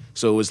I?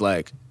 So it was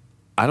like,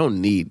 I don't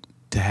need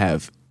to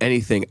have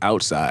anything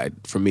outside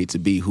for me to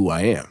be who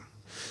I am.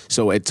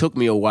 So it took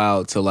me a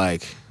while to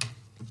like,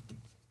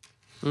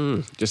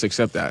 just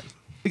accept that.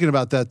 Thinking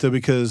about that though,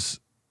 because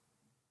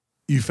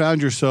you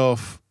found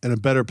yourself in a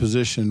better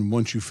position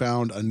once you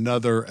found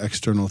another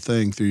external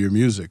thing through your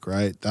music,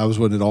 right? That was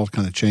when it all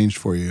kind of changed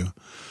for you.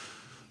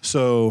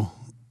 So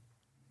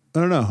I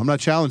don't know. I'm not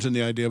challenging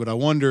the idea, but I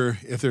wonder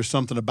if there's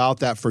something about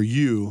that for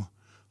you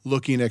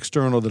looking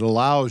external that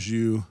allows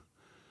you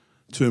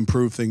to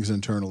improve things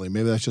internally.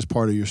 Maybe that's just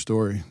part of your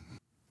story.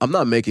 I'm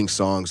not making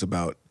songs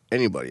about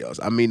anybody else.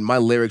 I mean, my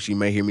lyrics, you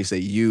may hear me say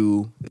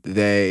you,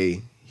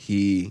 they,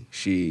 he,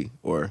 she,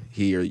 or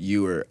he or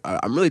you, or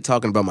I'm really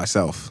talking about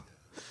myself.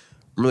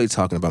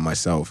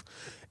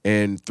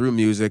 And through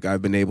music,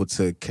 I've been able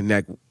to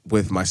connect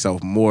with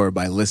myself more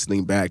by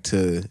listening back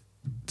to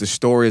the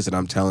stories that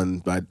I'm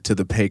telling, to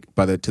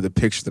the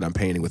picture that I'm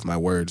painting with my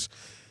words.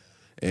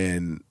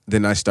 And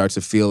then I start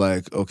to feel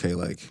like, okay,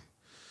 like,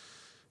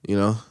 you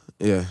know,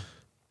 yeah.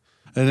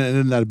 And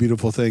isn't that a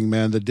beautiful thing,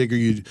 man? The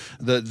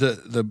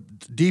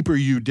deeper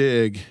you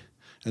dig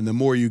and the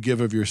more you give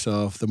of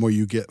yourself, the more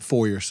you get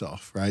for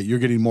yourself, right? You're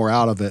getting more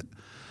out of it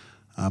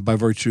by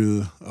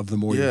virtue of the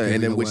more you're giving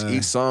and then away. with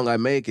each song I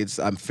make,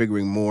 I'm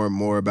figuring more and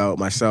more about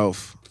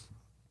myself.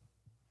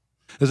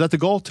 Is that the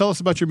goal? Tell us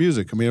about your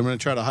music. I mean, I'm going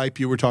to try to hype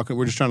you. We're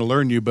just trying to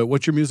learn you, but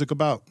what's your music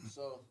about?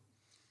 So,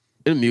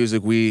 in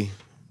music, we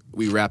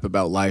rap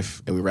about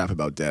life and we rap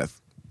about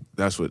death.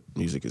 That's what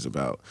music is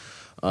about.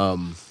 I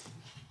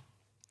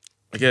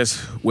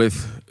guess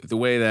with the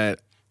way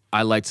that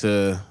I like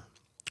to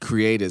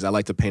create is I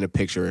like to paint a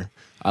picture.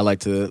 I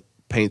like to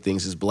paint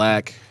things as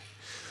black,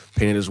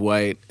 paint it as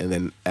white, and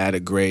then add a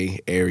gray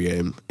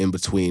area in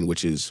between,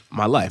 which is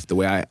my life, the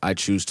way I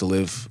choose to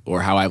live,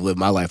 or how I've lived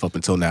my life up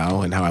until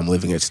now and how I'm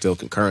living it still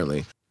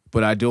concurrently.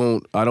 But I just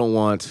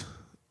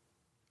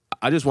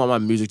want my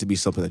music to be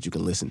something that you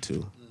can listen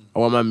to. I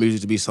want my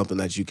music to be something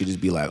that you could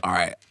just be like, all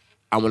right,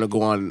 I want to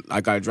go on,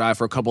 I got to drive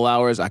for a couple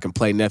hours, I can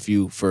play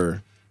Nephew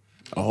for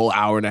a whole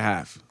hour and a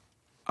half.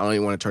 I don't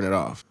even want to turn it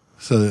off.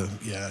 So,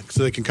 yeah,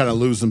 so they can kind of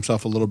lose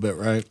themselves a little bit,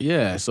 right?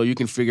 Yeah, so you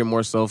can figure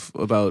more stuff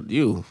about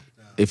you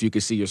if you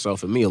could see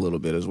yourself in me a little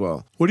bit as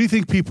well. What do you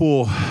think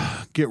people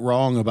get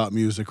wrong about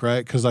music,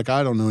 right? Because, like,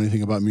 I don't know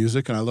anything about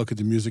music, and I look at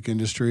the music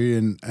industry,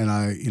 and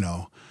I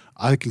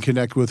can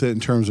connect with it in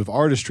terms of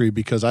artistry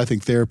because I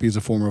think therapy is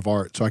a form of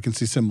art. So I can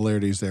see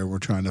similarities there. We're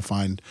trying to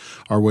find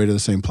our way to the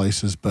same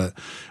places. But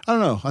I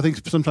don't know. I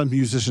think sometimes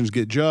musicians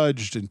get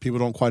judged and people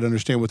don't quite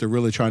understand what they're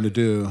really trying to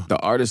do. The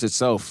artist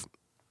itself,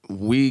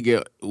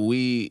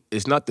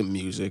 it's not the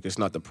music, it's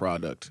not the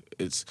product.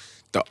 It's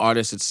the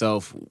artist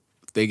itself.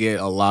 They get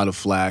a lot of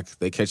flack.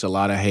 They catch a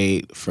lot of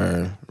hate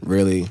for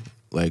really,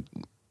 like,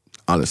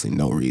 honestly,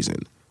 no reason.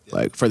 Yeah.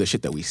 Like, for the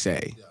shit that we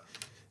say. Yeah.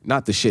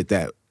 Not the shit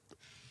that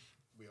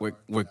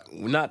we're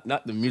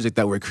not the music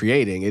that we're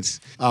creating.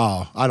 It's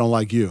I don't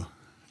like you.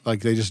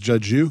 Like they just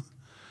judge you.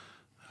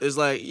 It's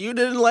like, you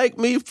didn't like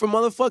me for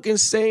motherfucking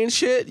saying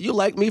shit. You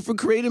like me for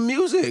creating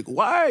music.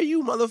 Why are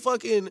you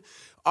motherfucking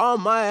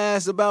on my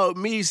ass about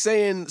me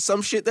saying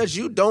some shit that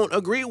you don't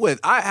agree with?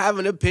 I have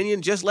an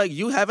opinion just like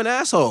you have an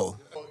asshole.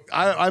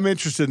 I'm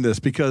interested in this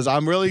because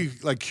I'm really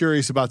like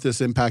curious about this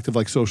impact of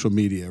like social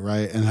media,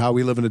 right? And how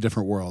we live in a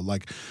different world.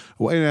 Like,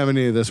 well, I didn't have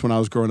any of this when I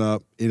was growing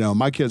up. You know,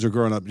 my kids are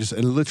growing up just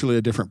in literally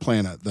a different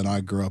planet than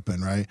I grew up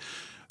in, right?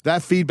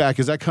 That feedback,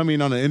 is that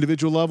coming on an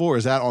individual level or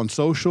is that on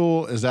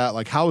social? Is that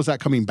like, how is that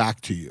coming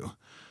back to you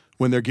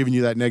when they're giving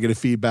you that negative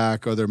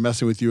feedback or they're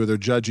messing with you or they're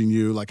judging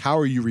you? Like, how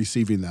are you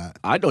receiving that?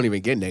 I don't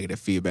even get negative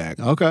feedback.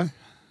 Okay.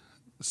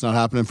 It's not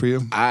happening for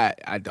you?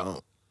 I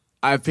don't.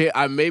 I've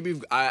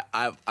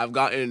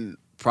gotten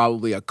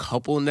probably a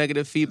couple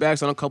negative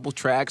feedbacks on a couple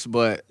tracks,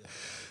 but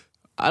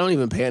I don't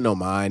even pay it no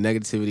mind.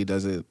 Negativity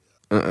doesn't.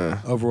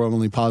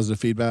 Overwhelmingly positive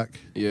feedback.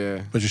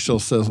 Yeah. But you're still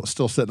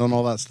sitting on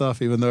all that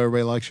stuff, even though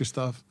everybody likes your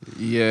stuff.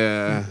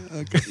 Yeah.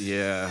 Okay.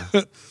 Yeah.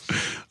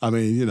 I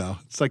mean, you know,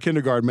 it's like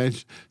kindergarten, man.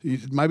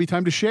 It might be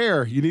time to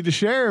share. You need to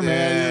share,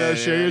 man. You know,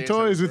 share your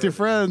toys with your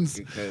friends.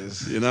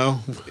 Because, you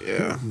know,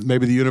 yeah.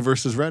 Maybe the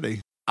universe is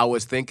ready. I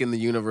was thinking the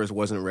universe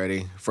wasn't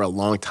ready for a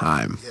long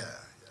time. Yeah.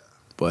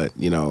 But,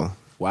 you know,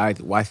 why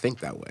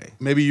think that way?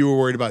 Maybe you were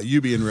worried about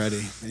you being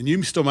ready, and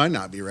you still might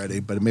not be ready,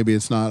 but maybe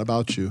it's not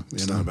about you.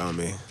 It's not about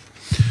me.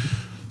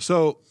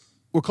 So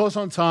we're close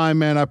on time,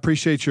 man. I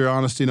appreciate your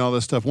honesty and all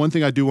this stuff. One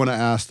thing I do want to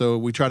ask, though,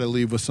 we try to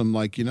leave with some,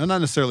 like, you know,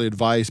 not necessarily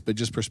advice, but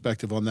just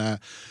perspective on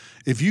that.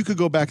 If you could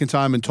go back in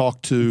time and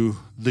talk to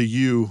the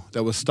you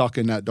that was stuck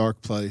in that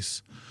dark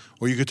place,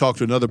 or you could talk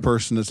to another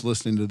person that's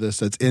listening to this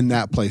that's in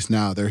that place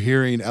now, they're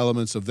hearing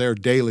elements of their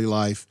daily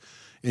life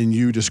in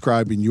you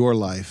describing your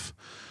life.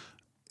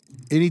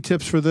 Any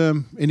tips for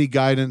them? Any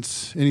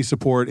guidance? Any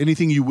support?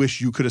 Anything you wish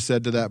you could have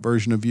said to that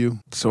version of you?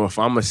 So if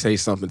I'm going to say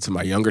something to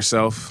my younger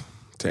self,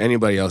 to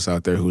anybody else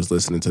out there who's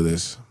listening to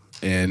this,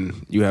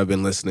 and you have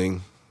been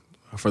listening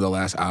for the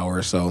last hour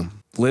or so,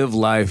 live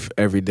life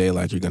every day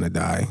like you're going to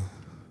die.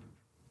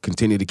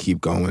 Continue to keep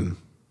going.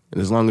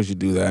 And as long as you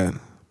do that,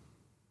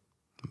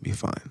 you'll be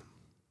fine.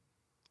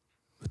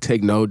 But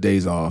take no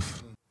days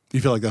off.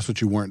 You feel like that's what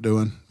you weren't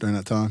doing during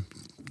that time?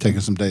 Taking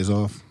some days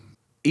off?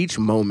 Each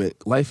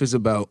moment, life is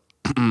about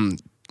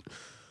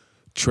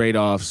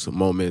trade-offs,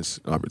 moments,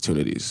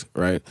 opportunities,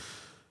 right?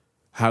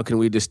 How can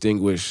we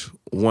distinguish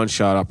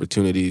one-shot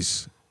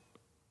opportunities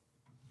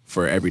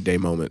for everyday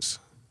moments,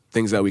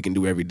 things that we can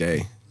do every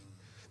day?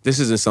 This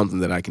isn't something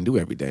that I can do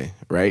every day,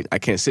 right? I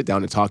can't sit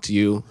down and talk to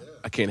you.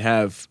 I can't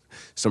have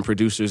some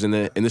producers in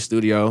the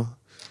studio.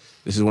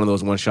 This is one of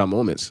those one-shot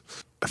moments.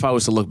 If I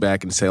was to look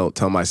back and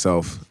tell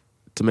myself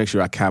to make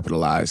sure I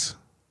capitalize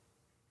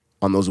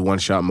on those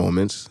one-shot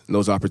moments,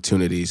 those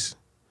opportunities,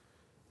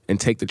 and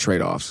take the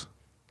trade-offs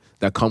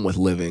that come with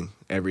living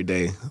every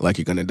day like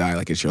you're going to die,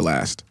 like it's your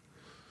last.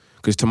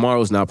 Because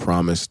tomorrow's not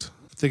promised.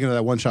 Thinking of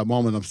that one-shot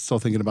moment, I'm still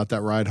thinking about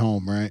that ride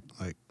home, right?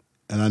 Like,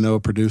 and I know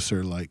a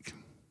producer, like,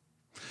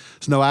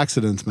 there's no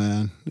accidents,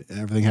 man.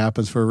 Everything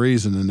happens for a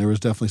reason, and there was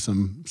definitely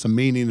some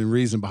meaning and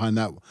reason behind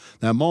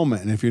that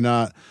moment. And if you're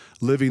not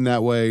living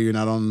that way, you're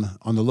not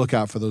on the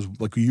lookout for those,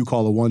 like you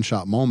call a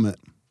one-shot moment.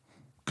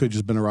 Could have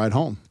just been a ride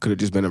home. Could have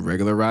just been a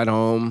regular ride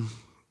home.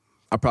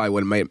 I probably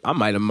would have I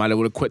might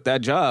have quit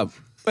that job.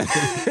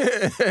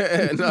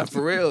 Not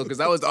for real, because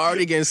I was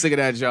already getting sick of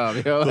that job.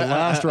 Yo. The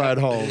last ride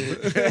home.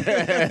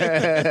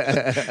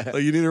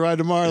 Like, you need a ride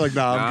tomorrow? Like,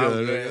 I'm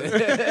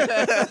good.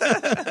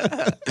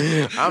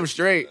 I'm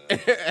straight.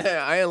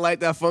 I ain't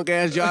like that funk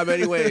ass job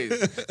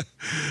anyways.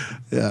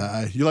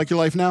 Yeah. You like your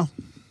life now?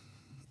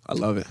 I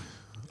love it.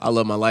 I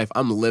love my life.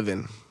 I'm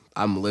living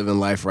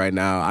life right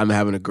now. I'm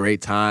having a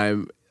great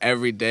time.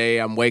 Every day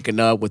I'm waking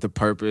up with a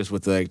purpose,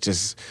 with like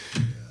just,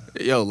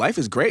 life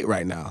is great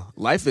right now.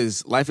 Life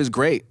is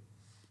great.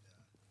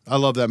 I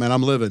love that, man.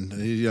 I'm living.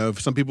 You know,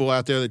 some people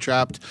out there that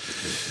trapped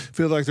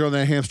feel like they're on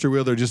that hamster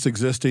wheel. They're just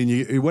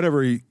existing.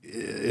 Whatever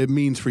it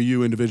means for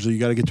you individually, you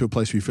got to get to a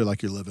place where you feel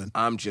like you're living.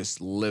 I'm just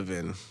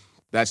living.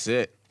 That's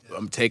it.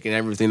 I'm taking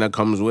everything that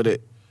comes with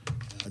it.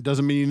 It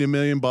doesn't mean you need $1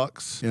 million.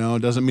 You know,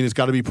 it doesn't mean it's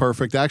got to be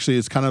perfect.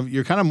 Actually,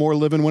 you're kind of more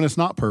living when it's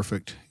not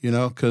perfect, you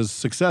know, because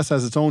success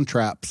has its own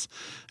traps.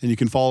 And you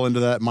can fall into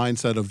that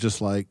mindset of just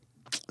like,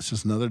 it's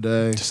just another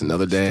day. Just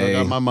another day.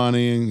 Still got my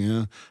money. And, you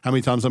know, how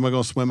many times am I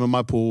going to swim in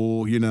my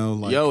pool? You know,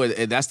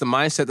 like. That's the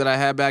mindset that I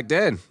had back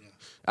then.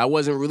 I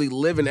wasn't really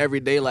living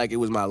every day like it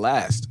was my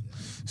last.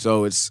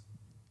 So it's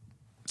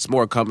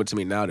more incumbent to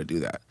me now to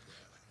do that.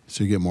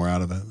 So you get more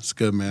out of it. It's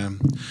good, man.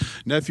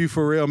 Nephew,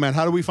 for real, man.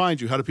 How do we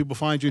find you? How do people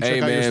find you and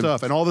check out your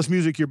stuff? And all this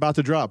music you're about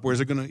to drop, where's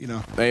it going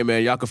to, Hey,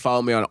 man, y'all can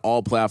follow me on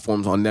all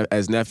platforms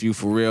as Nephew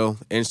for real.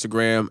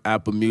 Instagram,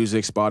 Apple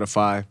Music,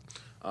 Spotify,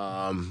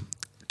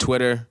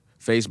 Twitter,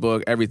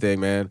 Facebook, everything,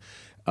 man.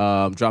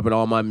 Dropping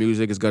all my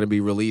music is going to be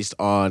released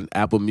on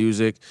Apple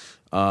Music.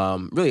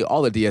 Really,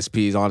 all the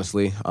DSPs,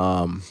 honestly.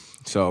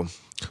 So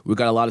we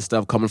got a lot of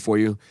stuff coming for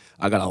you.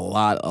 I got a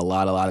lot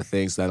of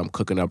things that I'm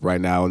cooking up right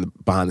now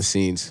behind the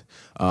scenes.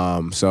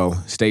 So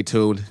stay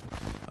tuned.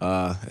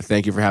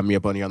 Thank you for having me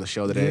up on the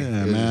show today.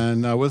 Yeah,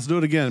 man. Let's do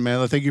it again,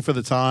 man. Thank you for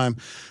the time.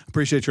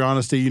 Appreciate your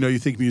honesty. You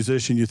think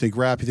musician, you think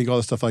rap, you think all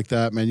this stuff like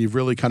that, man. You've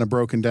really kind of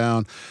broken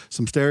down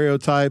some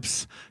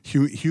stereotypes,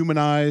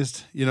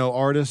 humanized,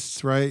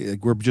 artists, right?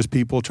 Like, we're just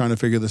people trying to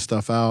figure this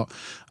stuff out.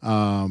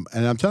 And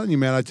I'm telling you,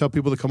 man, I tell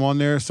people to come on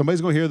there.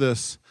 Somebody's going to hear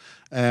this.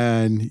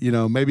 And,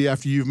 maybe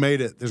after you've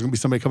made it, there's going to be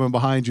somebody coming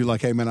behind you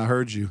like, hey, man, I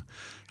heard you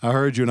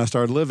and I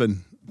started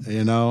living,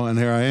 and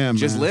here I am.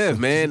 Just live,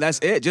 man. That's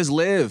it. Just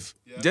live.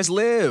 Yeah. Just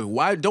live.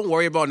 Why? Don't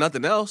worry about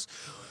nothing else.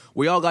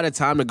 We all got a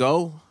time to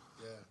go.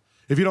 Yeah.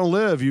 If you don't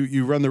live,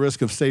 you run the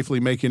risk of safely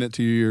making it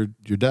to your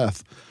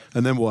death.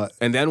 And then what?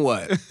 You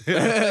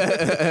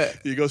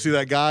go see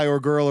that guy or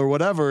girl or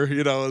whatever,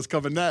 is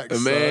coming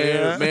next.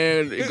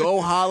 Man,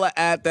 go holler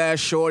at that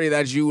shorty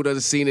that you would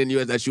have seen in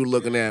you that you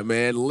looking at,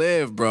 man.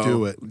 Live, bro.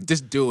 Do it.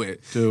 Just do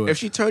it. Do it. If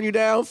she turn you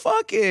down,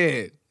 fuck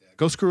it.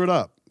 Go screw it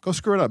up.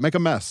 Make a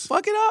mess.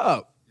 Fuck it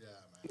up.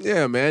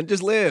 Yeah, man.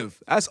 Just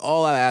live. That's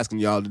all I'm asking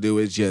y'all to do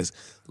is just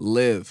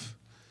live.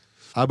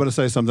 I'm going to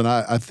say something.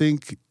 I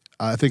think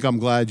I'm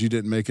glad you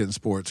didn't make it in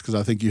sports because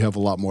I think you have a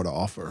lot more to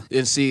offer.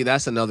 And see,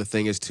 that's another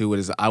thing is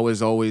I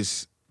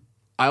always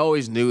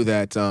knew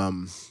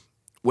that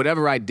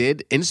whatever I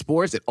did in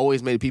sports, it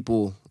always made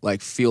people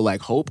like feel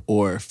like hope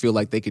or feel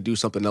like they could do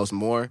something else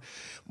more.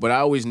 But I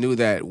always knew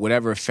that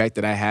whatever effect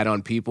that I had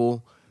on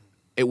people,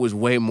 it was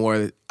way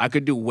more. I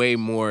could do way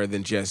more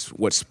than just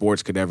what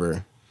sports could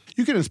ever.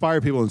 You can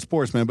inspire people in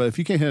sports, man, but if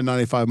you can't hit a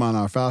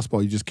 95-mile-an-hour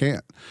fastball, you just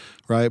can't,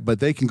 right? But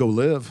they can go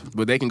live.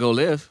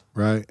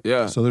 Right?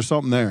 Yeah. So there's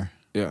something there.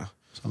 Yeah.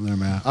 Something there,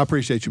 man. I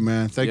appreciate you,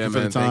 man. Thank you for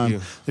the time.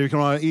 Thank you. There you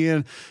come on,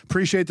 Ian.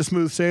 Appreciate the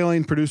smooth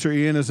sailing. Producer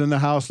Ian is in the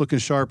house looking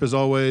sharp as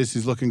always.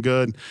 He's looking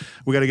good.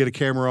 We got to get a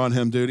camera on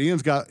him, dude.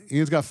 Ian's got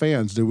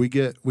fans, dude. We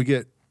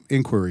get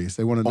inquiries.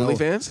 They want to know.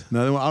 OnlyFans?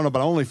 No, I don't know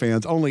about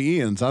OnlyFans. Only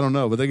Ian's. I don't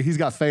know, but he's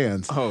got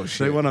fans. Oh,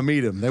 shit. They want to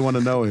meet him. They want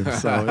to know him.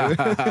 So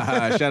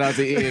shout out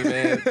to Ian,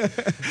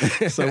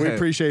 man. So we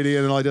appreciate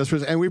Ian and all he does for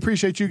us. And we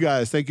appreciate you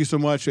guys. Thank you so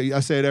much.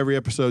 I say it every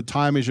episode.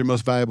 Time is your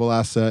most valuable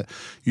asset.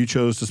 You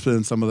chose to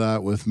spend some of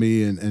that with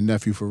me and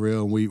Nephew for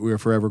real. And we are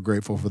forever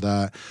grateful for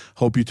that.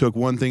 Hope you took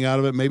one thing out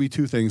of it, maybe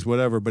two things,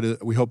 whatever,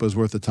 but we hope it was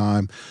worth the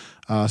time.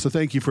 So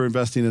thank you for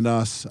investing in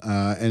us.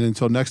 And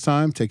until next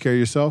time, take care of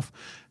yourself.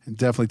 And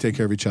definitely take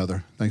care of each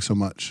other. Thanks so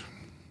much.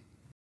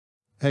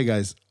 Hey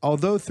guys,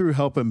 although Through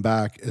Help and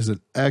Back is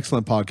an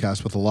excellent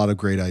podcast with a lot of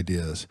great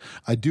ideas,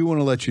 I do want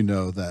to let you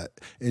know that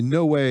in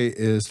no way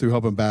is Through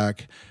Help and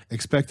Back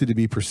expected to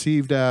be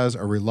perceived as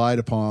or relied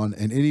upon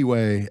in any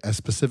way as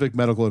specific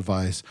medical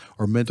advice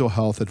or mental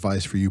health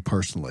advice for you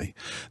personally.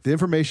 The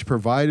information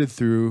provided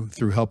through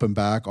Help and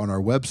Back on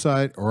our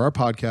website or our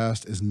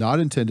podcast is not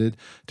intended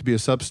to be a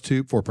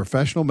substitute for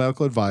professional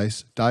medical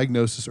advice,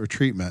 diagnosis, or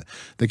treatment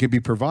that can be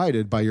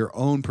provided by your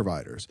own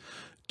providers.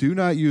 Do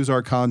not use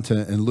our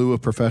content in lieu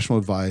of professional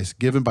advice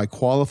given by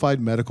qualified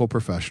medical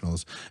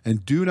professionals,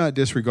 and do not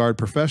disregard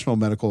professional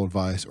medical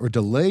advice or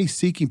delay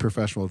seeking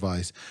professional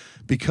advice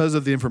because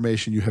of the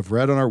information you have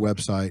read on our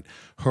website,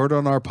 heard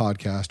on our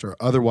podcast, or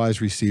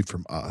otherwise received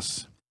from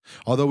us.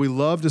 Although we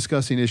love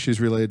discussing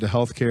issues related to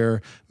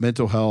healthcare,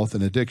 mental health,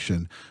 and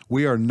addiction,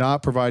 we are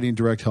not providing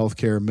direct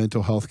healthcare,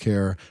 mental health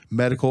care,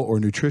 medical, or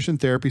nutrition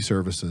therapy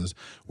services.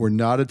 We're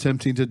not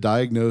attempting to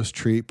diagnose,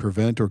 treat,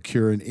 prevent, or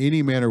cure in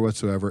any manner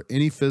whatsoever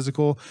any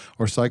physical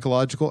or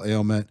psychological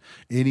ailment,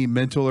 any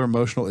mental or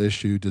emotional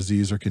issue,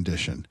 disease, or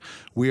condition.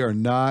 We are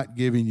not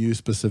giving you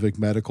specific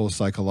medical,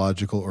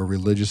 psychological, or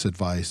religious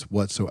advice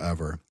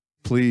whatsoever.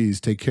 Please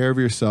take care of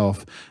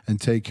yourself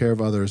and take care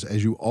of others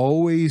as you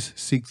always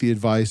seek the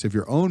advice of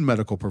your own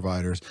medical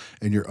providers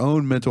and your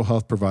own mental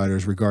health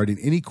providers regarding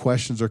any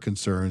questions or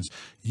concerns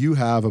you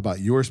have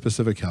about your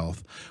specific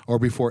health or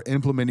before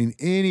implementing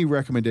any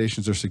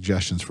recommendations or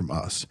suggestions from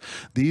us.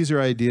 These are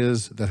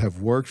ideas that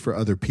have worked for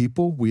other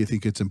people. We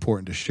think it's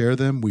important to share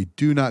them. We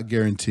do not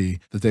guarantee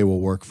that they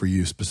will work for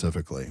you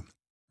specifically.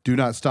 Do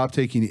not stop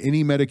taking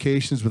any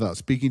medications without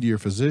speaking to your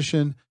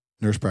physician,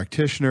 nurse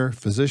practitioner,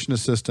 physician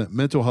assistant,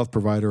 mental health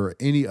provider, or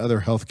any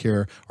other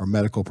healthcare or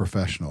medical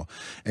professional.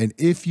 And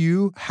if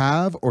you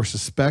have or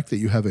suspect that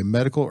you have a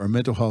medical or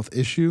mental health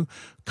issue,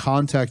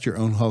 contact your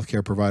own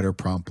healthcare provider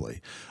promptly.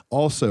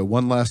 Also,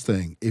 one last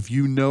thing, if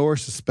you know or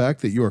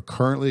suspect that you are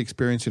currently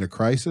experiencing a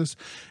crisis,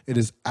 it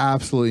is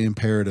absolutely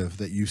imperative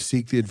that you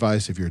seek the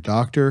advice of your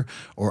doctor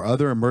or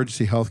other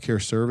emergency healthcare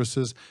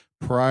services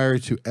prior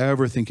to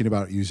ever thinking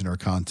about using our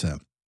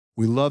content.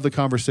 We love the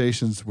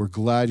conversations. We're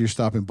glad you're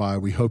stopping by.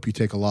 We hope you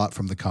take a lot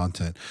from the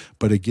content.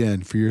 But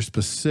again, for your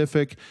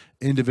specific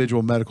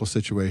individual medical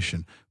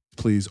situation,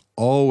 please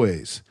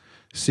always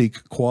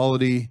seek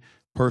quality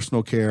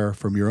personal care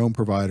from your own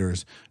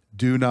providers.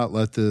 Do not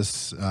let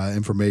this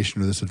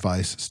information or this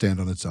advice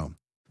stand on its own.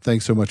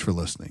 Thanks so much for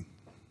listening.